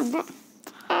ago, but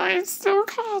I still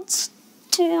can't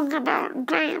talk about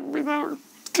Graham without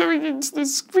going into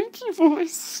this squeaky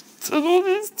voice and all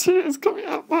these tears coming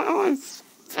out my eyes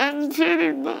and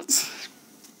feeling that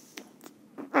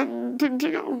and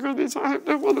thinking, oh goodness, I hope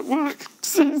no one at work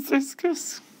sees this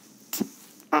because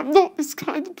I'm not this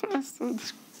kind of person.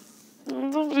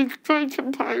 I'm normally very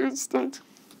composed and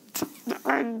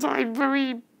I'm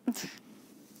very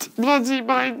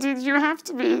bloody-minded. You have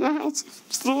to be in the House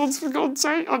of Lords, for God's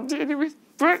sake. I'm dealing with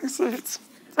Brexit.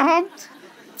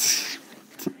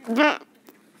 But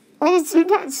honestly,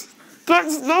 that's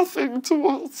nothing to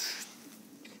what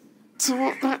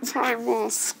that time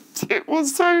was. It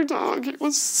was so dark, it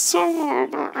was so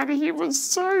horrible, and he was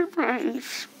so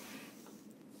brave.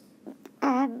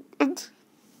 And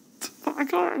I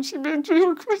can't actually answer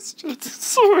your question.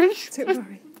 Sorry. Don't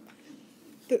worry.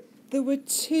 There were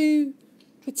two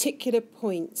particular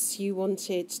points you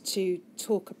wanted to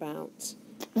talk about.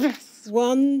 Yes.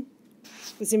 One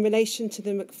was in relation to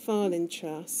the Macfarlane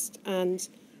Trust and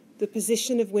the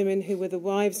position of women who were the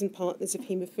wives and partners of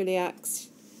haemophiliacs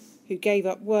who gave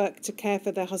up work to care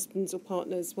for their husbands or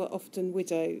partners, were often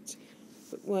widowed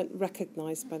but weren't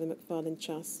recognised by the Macfarlane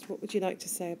Trust. What would you like to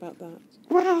say about that?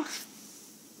 Well,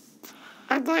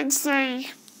 I'd like to say,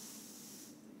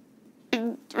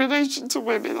 in relation to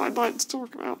women, I'd like to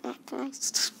talk about that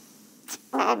first.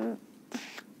 And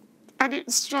it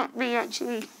struck me,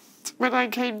 actually, when I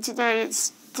came today, it's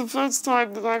the first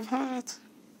time that I've heard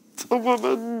a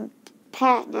woman,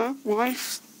 partner,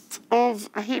 wife of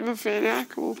a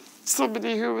haemophiliac or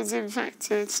somebody who was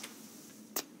infected.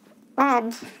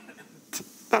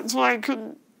 That's why I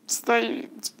couldn't stay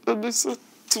and listen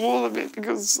to all of it,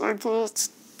 because I thought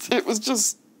it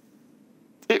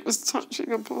was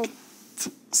touching upon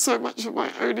so much of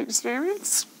my own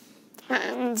experience.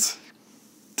 And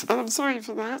I'm sorry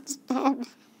for that,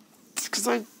 because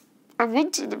I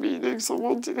wanted the meetings, I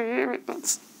wanted to hear it,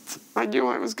 but I knew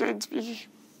I was going to be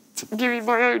giving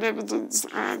my own evidence,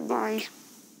 and I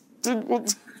didn't want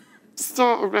to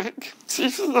start a wreck,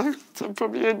 even though I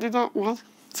probably ended up one.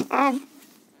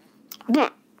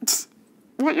 But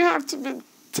what you have to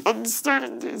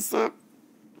understand is that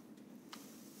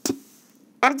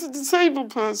as a disabled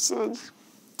person,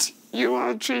 you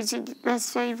are treated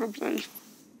less favourably.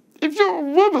 If you're a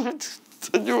woman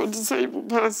and you're a disabled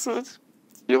person,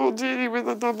 you're dealing with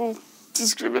a double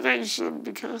discrimination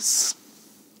because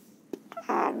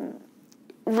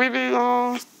women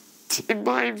are, in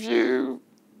my view,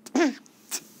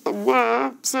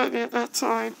 were, certainly at that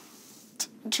time,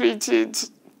 treated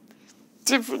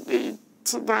differently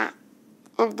to that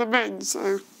of the men.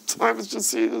 So I was just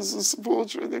seen as a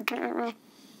supporter and a carer.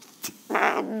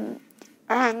 And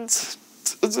as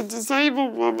a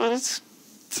disabled woman,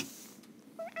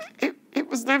 it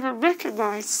was never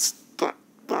recognised that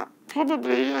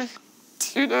probably,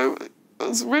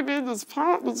 as women, as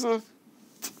partners of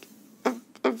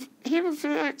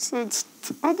haemophiliacs and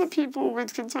other people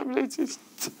with contaminated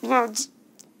blood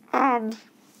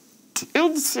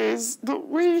illnesses, that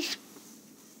we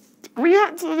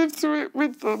had to live through it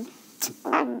with them.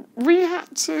 We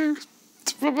had to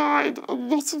provide a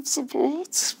lot of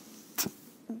support,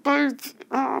 both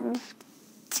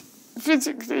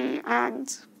physically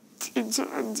and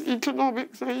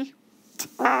economically.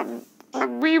 And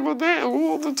we were there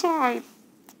all the time,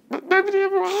 but nobody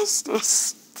ever asked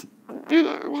us,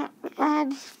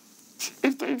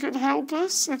 if they could help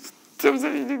us, if there was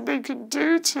anything they could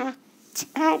do to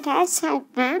help us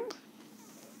help them.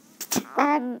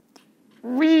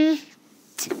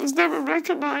 It was never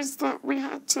recognised that we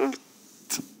had to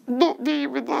not be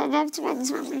with our loved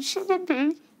ones when we should have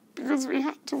been, because we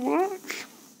had to work.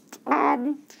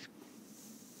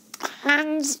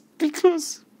 And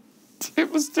because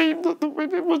it was deemed that the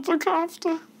women would look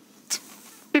after.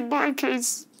 In my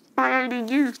case, I only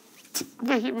knew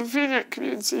the haemophiliac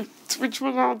community, which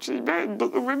were largely men,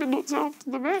 but the women looked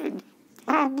after the men.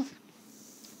 And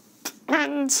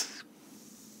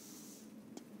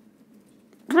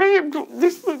Graham got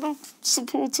little enough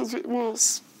support as it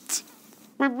was.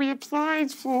 When we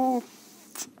applied for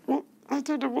I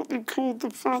don't know what they called the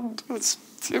fund, but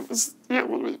it was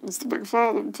the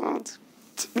Macfarlane Fund.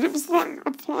 But it was like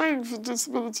applying for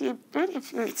disability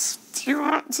benefits. You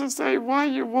had to say why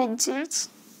you want it,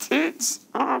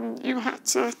 You had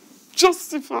to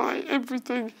justify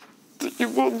everything that you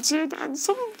wanted, and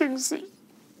some things that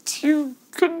you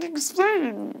couldn't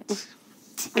explain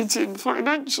it in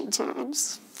financial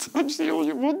terms. Actually, all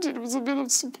you wanted was a bit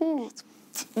of support.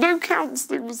 No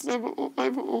counselling was ever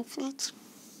offered.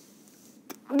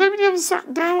 Nobody ever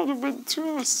sat down and went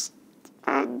through us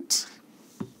and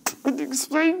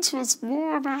explained to us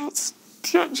more about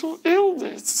the actual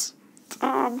illness.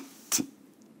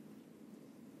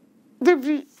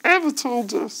 Nobody ever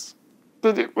told us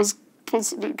that it was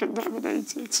possibly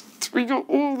contaminated. We got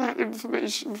all that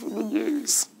information from the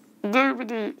news.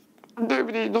 Nobody,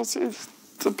 not in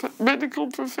the medical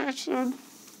profession,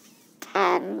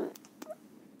 within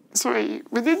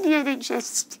the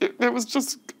NHS, there was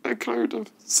just a code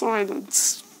of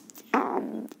silence.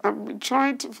 And we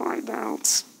tried to find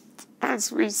out,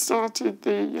 as we started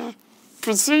the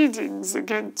proceedings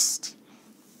against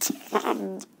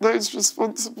those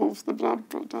responsible for the blood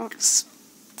products,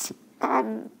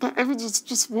 the evidence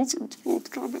just wasn't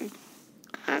forthcoming.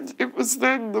 And it was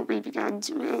then that we began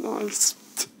to realise,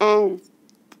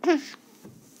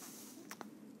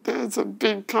 there's a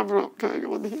big cover-up going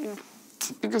on here.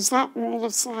 Because that wall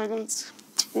of silence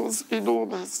was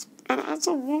enormous. And as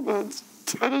a woman,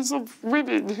 and as of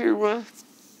women who were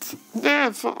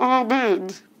there for our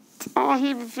men, our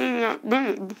haemophiliac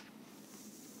men,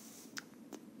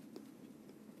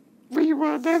 we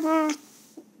were never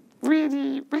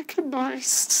really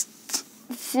recognised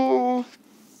for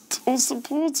or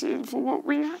supported for what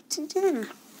we had to do.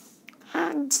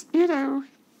 And,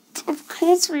 of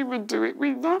course we would do it.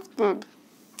 We loved them.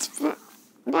 But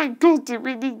my God, did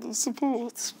we need the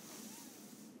support.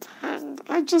 And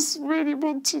I just really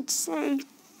wanted to say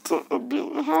that on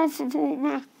behalf of all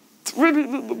the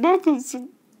women and the mothers in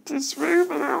this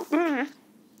room and out there,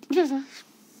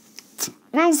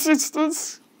 well,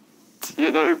 sisters,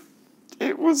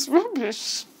 it was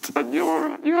rubbish. And you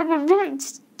have a right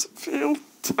to feel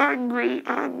angry,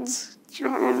 and you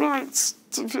have a right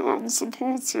to feel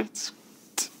unsupported,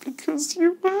 because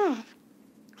you were.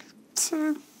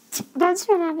 So that's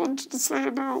what I wanted to say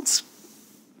about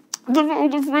the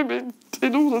role of women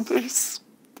in all of this.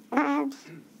 The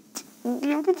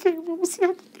other thing, what was the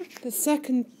other thing? The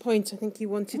second point I think you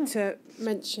wanted to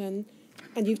mention,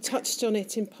 and you've touched on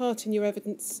it in part in your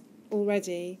evidence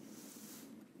already,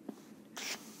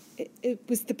 it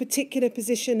was the particular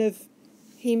position of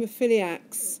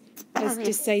haemophiliacs as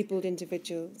disabled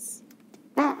individuals.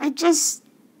 Well, I did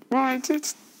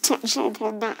touch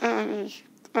upon that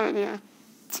earlier.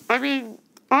 I mean,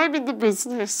 I'm in the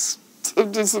business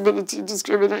of disability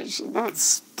discrimination.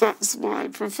 That's my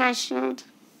profession.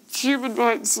 Human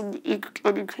rights and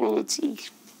equality.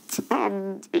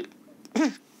 And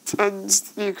the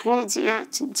Equality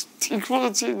Act and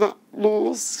equality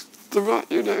laws, the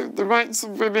rights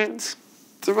of women,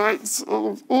 the rights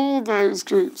of all those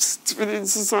groups within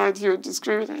society who are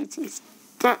discriminated.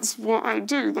 That's what I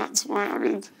do. That's why I'm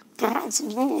in the House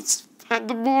of Lords. And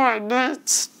the more I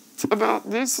learnt about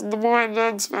this, and the more I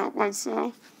learnt about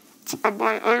myself and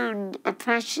my own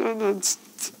oppression and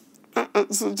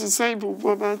as a disabled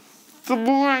woman, the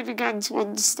more I began to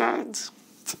understand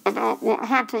about what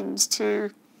happened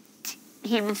to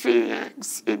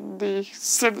haemophiliacs in the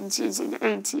 70s and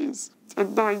 80s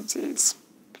and 90s.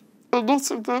 A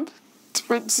lot of them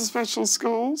went to special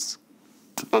schools.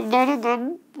 A lot of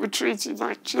them were treated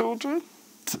like children.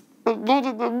 A lot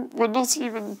of them were not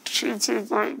even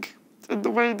treated like in the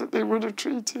way that they would have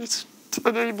treated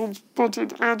an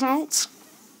able-bodied adult.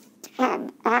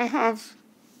 I have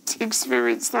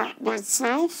experienced that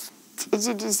myself as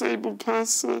a disabled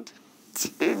person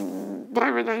in my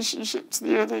relationship to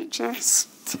the NHS.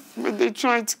 When they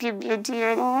tried to give me a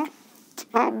DNR,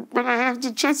 when I had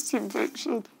a chest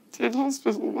infection in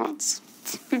hospital once,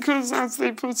 because, as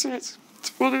they put it,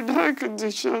 well, in her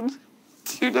condition,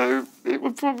 it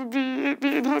would probably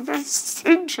be in her best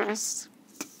interest.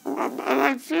 And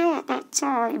I feel at that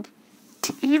time,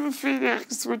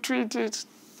 haemophiliacs were treated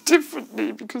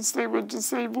differently because they were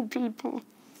disabled people.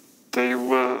 They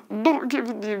were not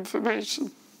given the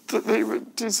information that they were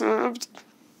deserved.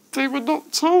 They were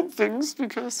not told things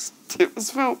because it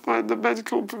was felt by the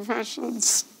medical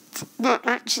professions that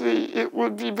actually it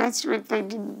would be better if they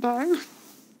didn't know.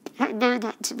 I know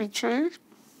that to be true.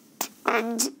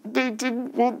 And they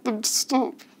didn't want them to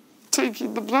stop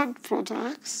taking the blood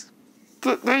products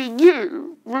that they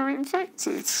knew were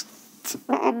infected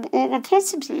or were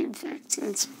possibly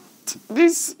infected.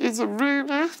 This is a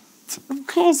rumour. Of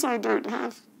course I don't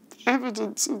have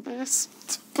evidence of this,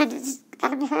 but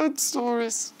I've heard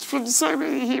stories from so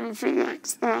many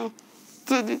haemophiliacs now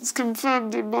that it's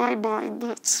confirmed in my mind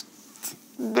that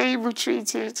they were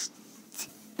treated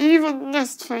even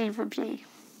less favourably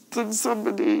than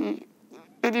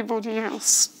anybody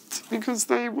else, because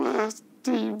they were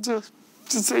deemed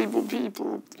disabled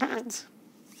people, and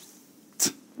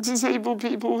disabled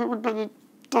people who were going to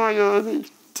die early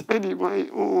anyway,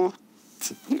 or,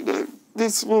 you know,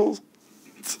 this will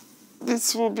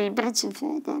be better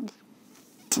for them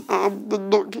than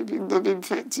not giving them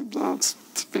infected blood,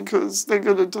 because they're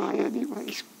going to die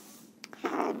anyway.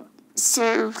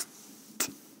 So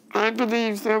I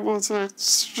believe there was a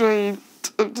strain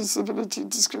of disability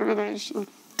discrimination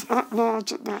at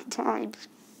large at that time.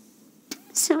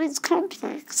 So it's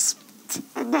complex,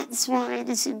 and that's why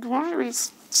this inquiry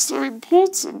is so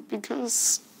important,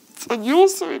 and you're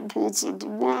so important,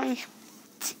 and why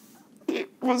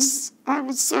I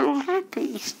was so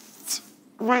happy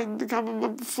when the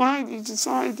government finally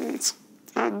decided.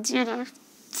 And, you know,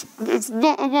 there's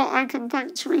not a lot I can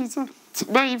thank Theresa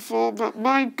May for, but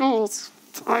my God,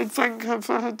 I thank her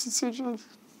for her decision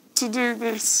to do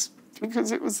this,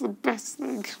 because it was the best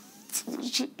thing that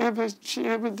she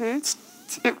ever did.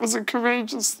 It was a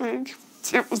courageous thing.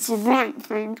 It was the right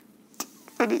thing.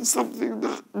 And it's something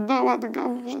that no other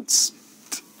governments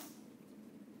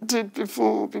did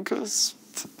before, because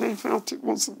they felt it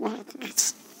wasn't worth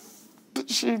it. But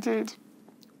she did.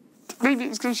 Maybe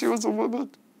it's because she was a woman.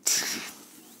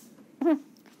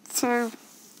 So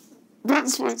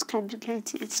that's why it's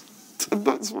complicated. And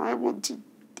that's why I wanted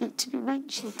it to be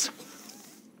mentioned.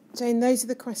 Jane, those are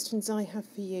the questions I have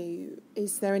for you.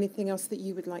 Is there anything else that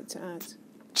you would like to add?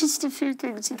 Just a few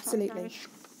things. Absolutely.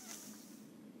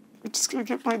 I'm just going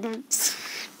to get my notes.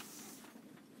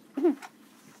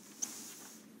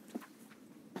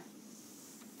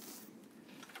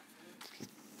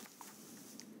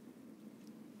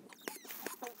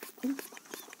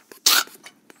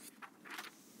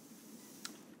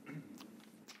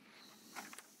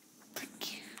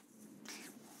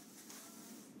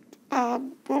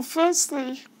 Well,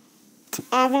 firstly,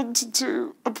 I wanted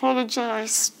to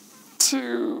apologise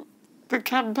to the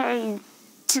campaign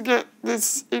to get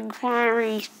this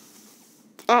inquiry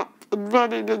up and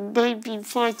running, and they've been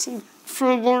fighting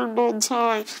for a long, long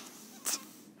time.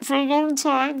 For a long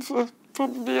time, for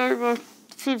probably over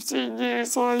 15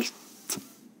 years, I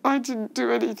didn't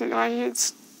do anything. I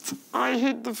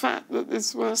hid the fact that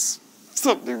this was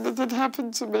something that had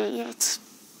happened to me yet,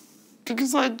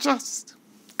 because I just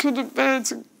couldn't bear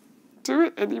to do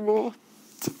it anymore.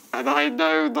 And I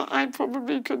know that I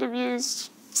probably could have used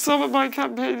some of my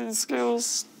campaigning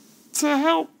skills to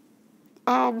help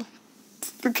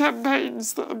the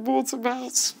campaigns that have brought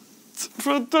about,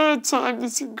 for a third time,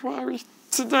 this inquiry.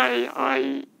 Today,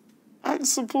 I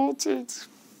supported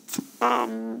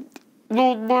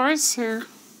Lord Morris, who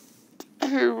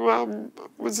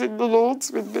was in the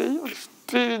Lords with me. I've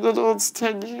been in the Lords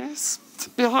 10 years,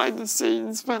 behind the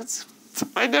scenes, but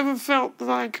I never felt that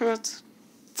I could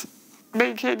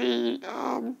make any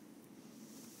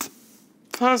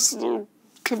personal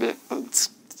commitment,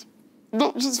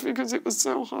 not just because it was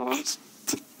so hard,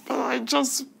 but I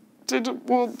just didn't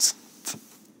want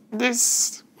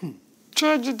this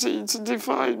tragedy to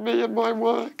define me and my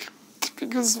work,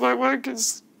 because my work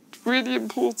is really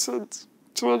important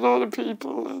to a lot of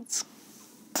people,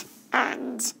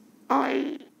 and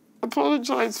I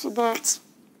apologise for that.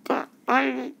 But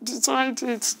when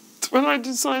I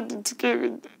decided to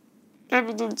give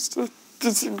evidence to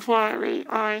this inquiry,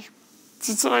 I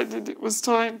decided it was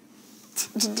time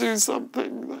to do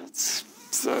something.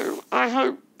 So I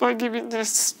hope by giving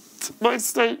this my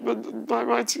statement, and by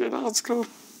writing an article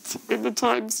in the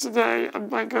Times today, and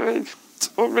by going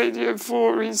on Radio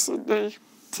 4 recently,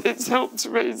 it's helped to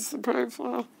raise the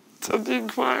profile of the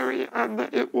inquiry, and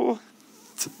that it will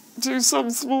do some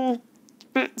small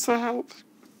bit to help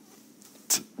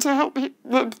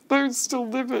those still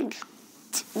living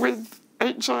with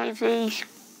HIV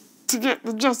to get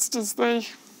the justice they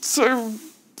so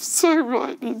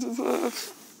rightly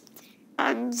deserve.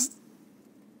 And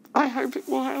I hope it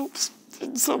will help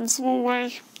in some small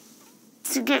way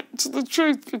to get to the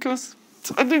truth, because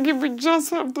I think if we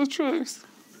just have the truth,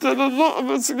 then a lot of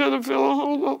us are going to feel a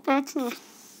whole lot better.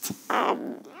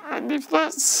 And if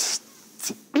that's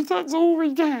all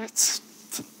we get,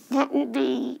 that will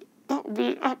be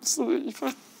absolutely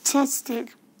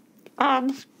fantastic.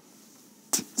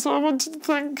 So I wanted to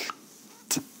thank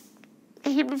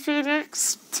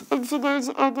Haemophilix, and for those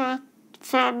other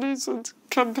families and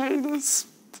campaigners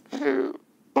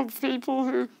of people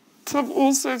who have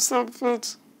also suffered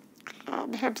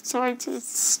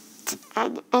hepatitis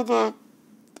and other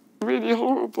really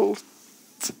horrible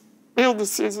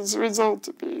illnesses as a result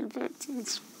of being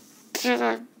infected. You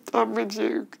know, I'm with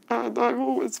you, and I've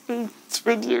always been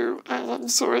with you, and I'm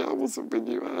sorry I wasn't with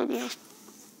you earlier.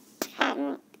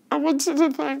 I wanted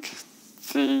to thank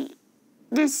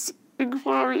this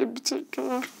inquiry in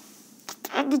particular,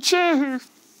 and the chair who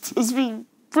has been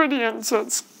brilliant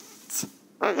at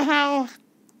how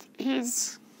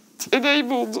he's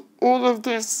enabled all of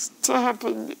this to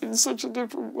happen in such a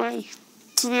different way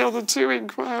to the other two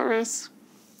inquiries.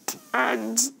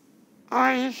 And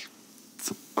I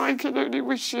can only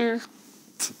wish you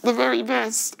the very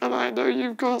best, and I know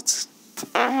you've got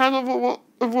a hell of a lot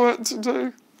of work to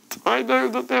do. I know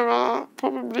that there are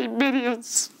probably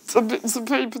millions of bits of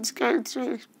paper to go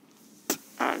through.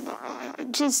 And I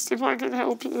just, if I can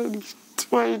help in any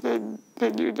way, then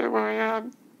you know where I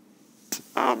am.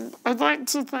 I'd like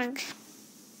to thank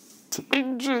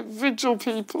individual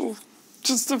people,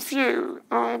 just a few.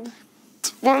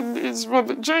 One is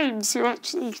Robert James, who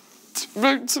actually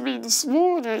wrote to me this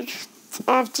morning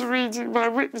after reading my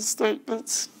witness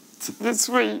statements this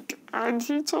week, and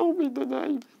he told me the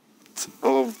name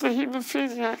of the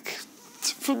haemophiliac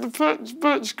from the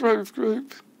Birchgrove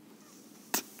group.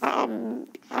 And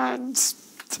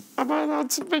am I allowed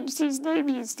to mention his name?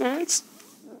 He's dead.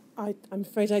 I'm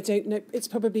afraid I don't know. It's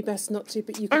probably best not to,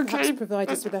 but you can perhaps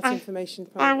provide us with that information.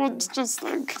 I want to just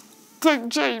thank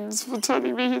James for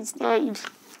telling me his name,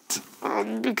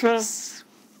 because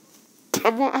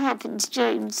of what happened to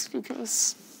James,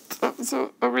 because that was a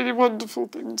really wonderful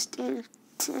thing to do.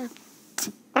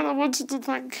 And I wanted to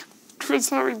thank Chris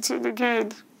Harrington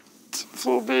again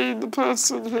for being the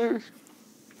person who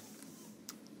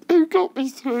got me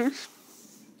through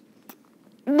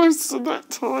most of that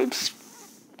time.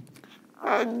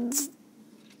 And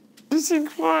this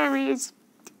inquiry is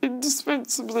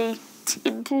indispensably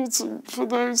important for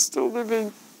those still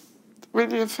living with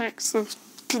the effects of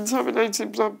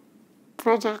contaminated blood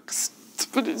products.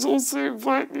 But it's also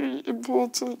vitally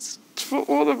important for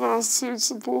all of us who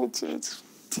support it,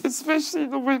 especially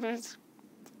the women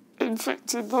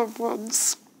infected loved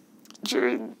ones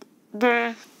during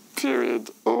their period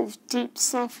of deep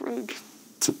suffering.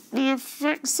 The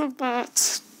effects of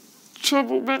that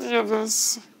trouble many of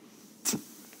us,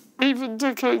 even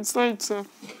decades later.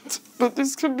 But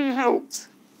this can be helped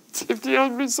if the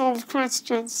unresolved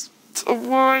questions of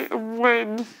why and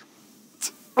when,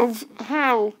 of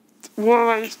how,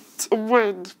 why and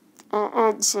when are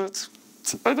answered.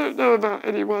 I don't know about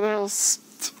anyone else,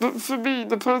 but for me,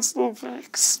 the personal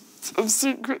effects of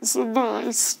secrets and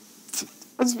lies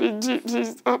has been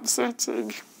deeply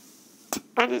upsetting,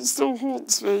 and it still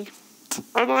haunts me.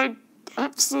 And I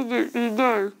absolutely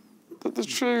know that the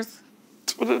truth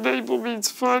will enable me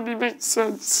to finally make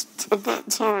sense of that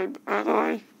time,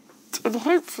 and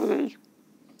hopefully,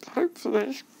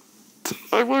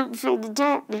 I won't feel the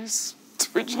darkness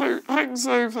which hangs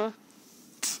over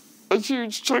a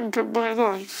huge chunk of my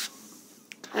life.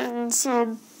 And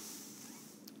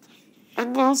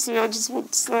lastly, I just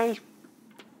want to say,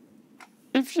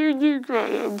 if you knew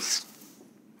Graham,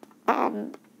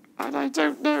 and I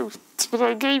don't know, but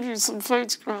I gave you some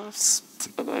photographs,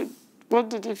 and I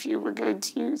wondered if you were going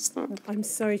to use them. I'm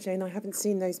sorry, Jane, I haven't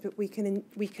seen those, but we can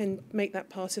make that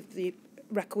part of the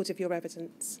record of your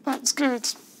evidence. That's good,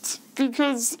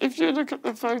 because if you look at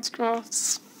the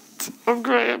photographs of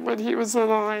Graham when he was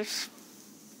alive,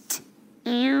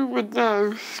 you would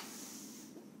know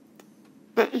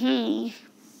that he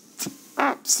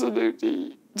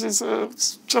absolutely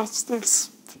deserves justice,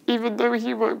 even though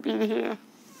he won't be here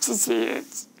to see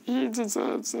it. He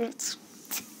deserves it.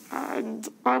 And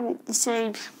I want the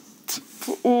same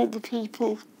for all the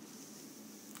people,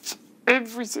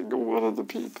 every single one of the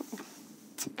people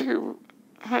who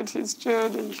had his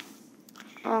journey.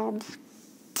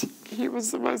 He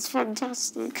was the most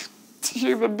fantastic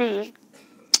human being.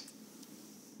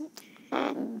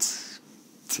 And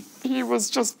he was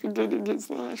just beginning his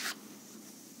life,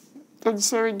 and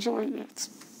so enjoying it.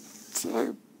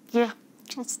 So, yeah,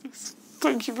 justice.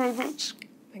 Thank you very much.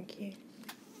 Thank you.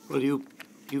 Well, you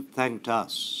thanked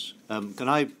us. Can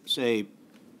I say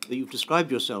that you've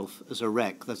described yourself as a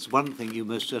wreck? That's one thing you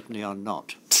most certainly are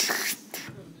not.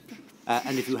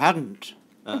 And if you hadn't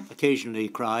occasionally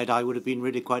cried, I would have been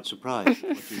really quite surprised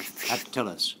what you had to tell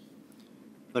us.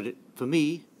 But for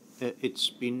me, it's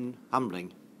been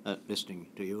humbling listening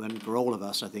to you, and for all of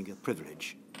us, I think, a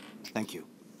privilege. Thank you.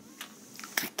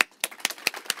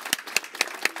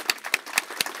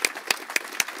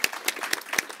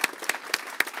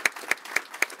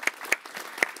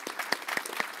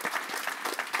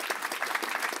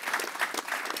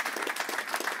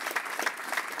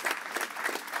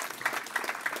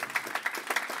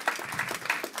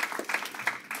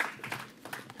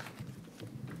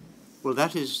 Well,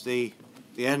 that is the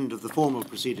end of the formal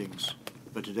proceedings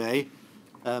for today.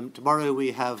 Tomorrow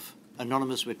we have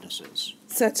anonymous witnesses.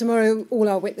 So tomorrow all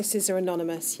our witnesses are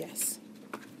anonymous, yes.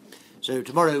 So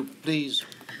tomorrow, please,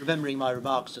 remembering my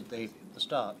remarks at the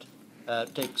start,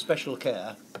 take special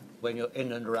care when you're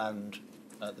in and around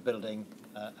the building,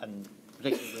 and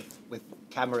particularly with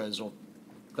cameras or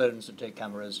phones that take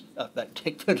cameras, that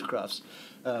take photographs,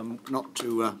 not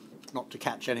to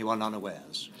catch anyone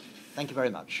unawares. Thank you very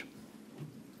much.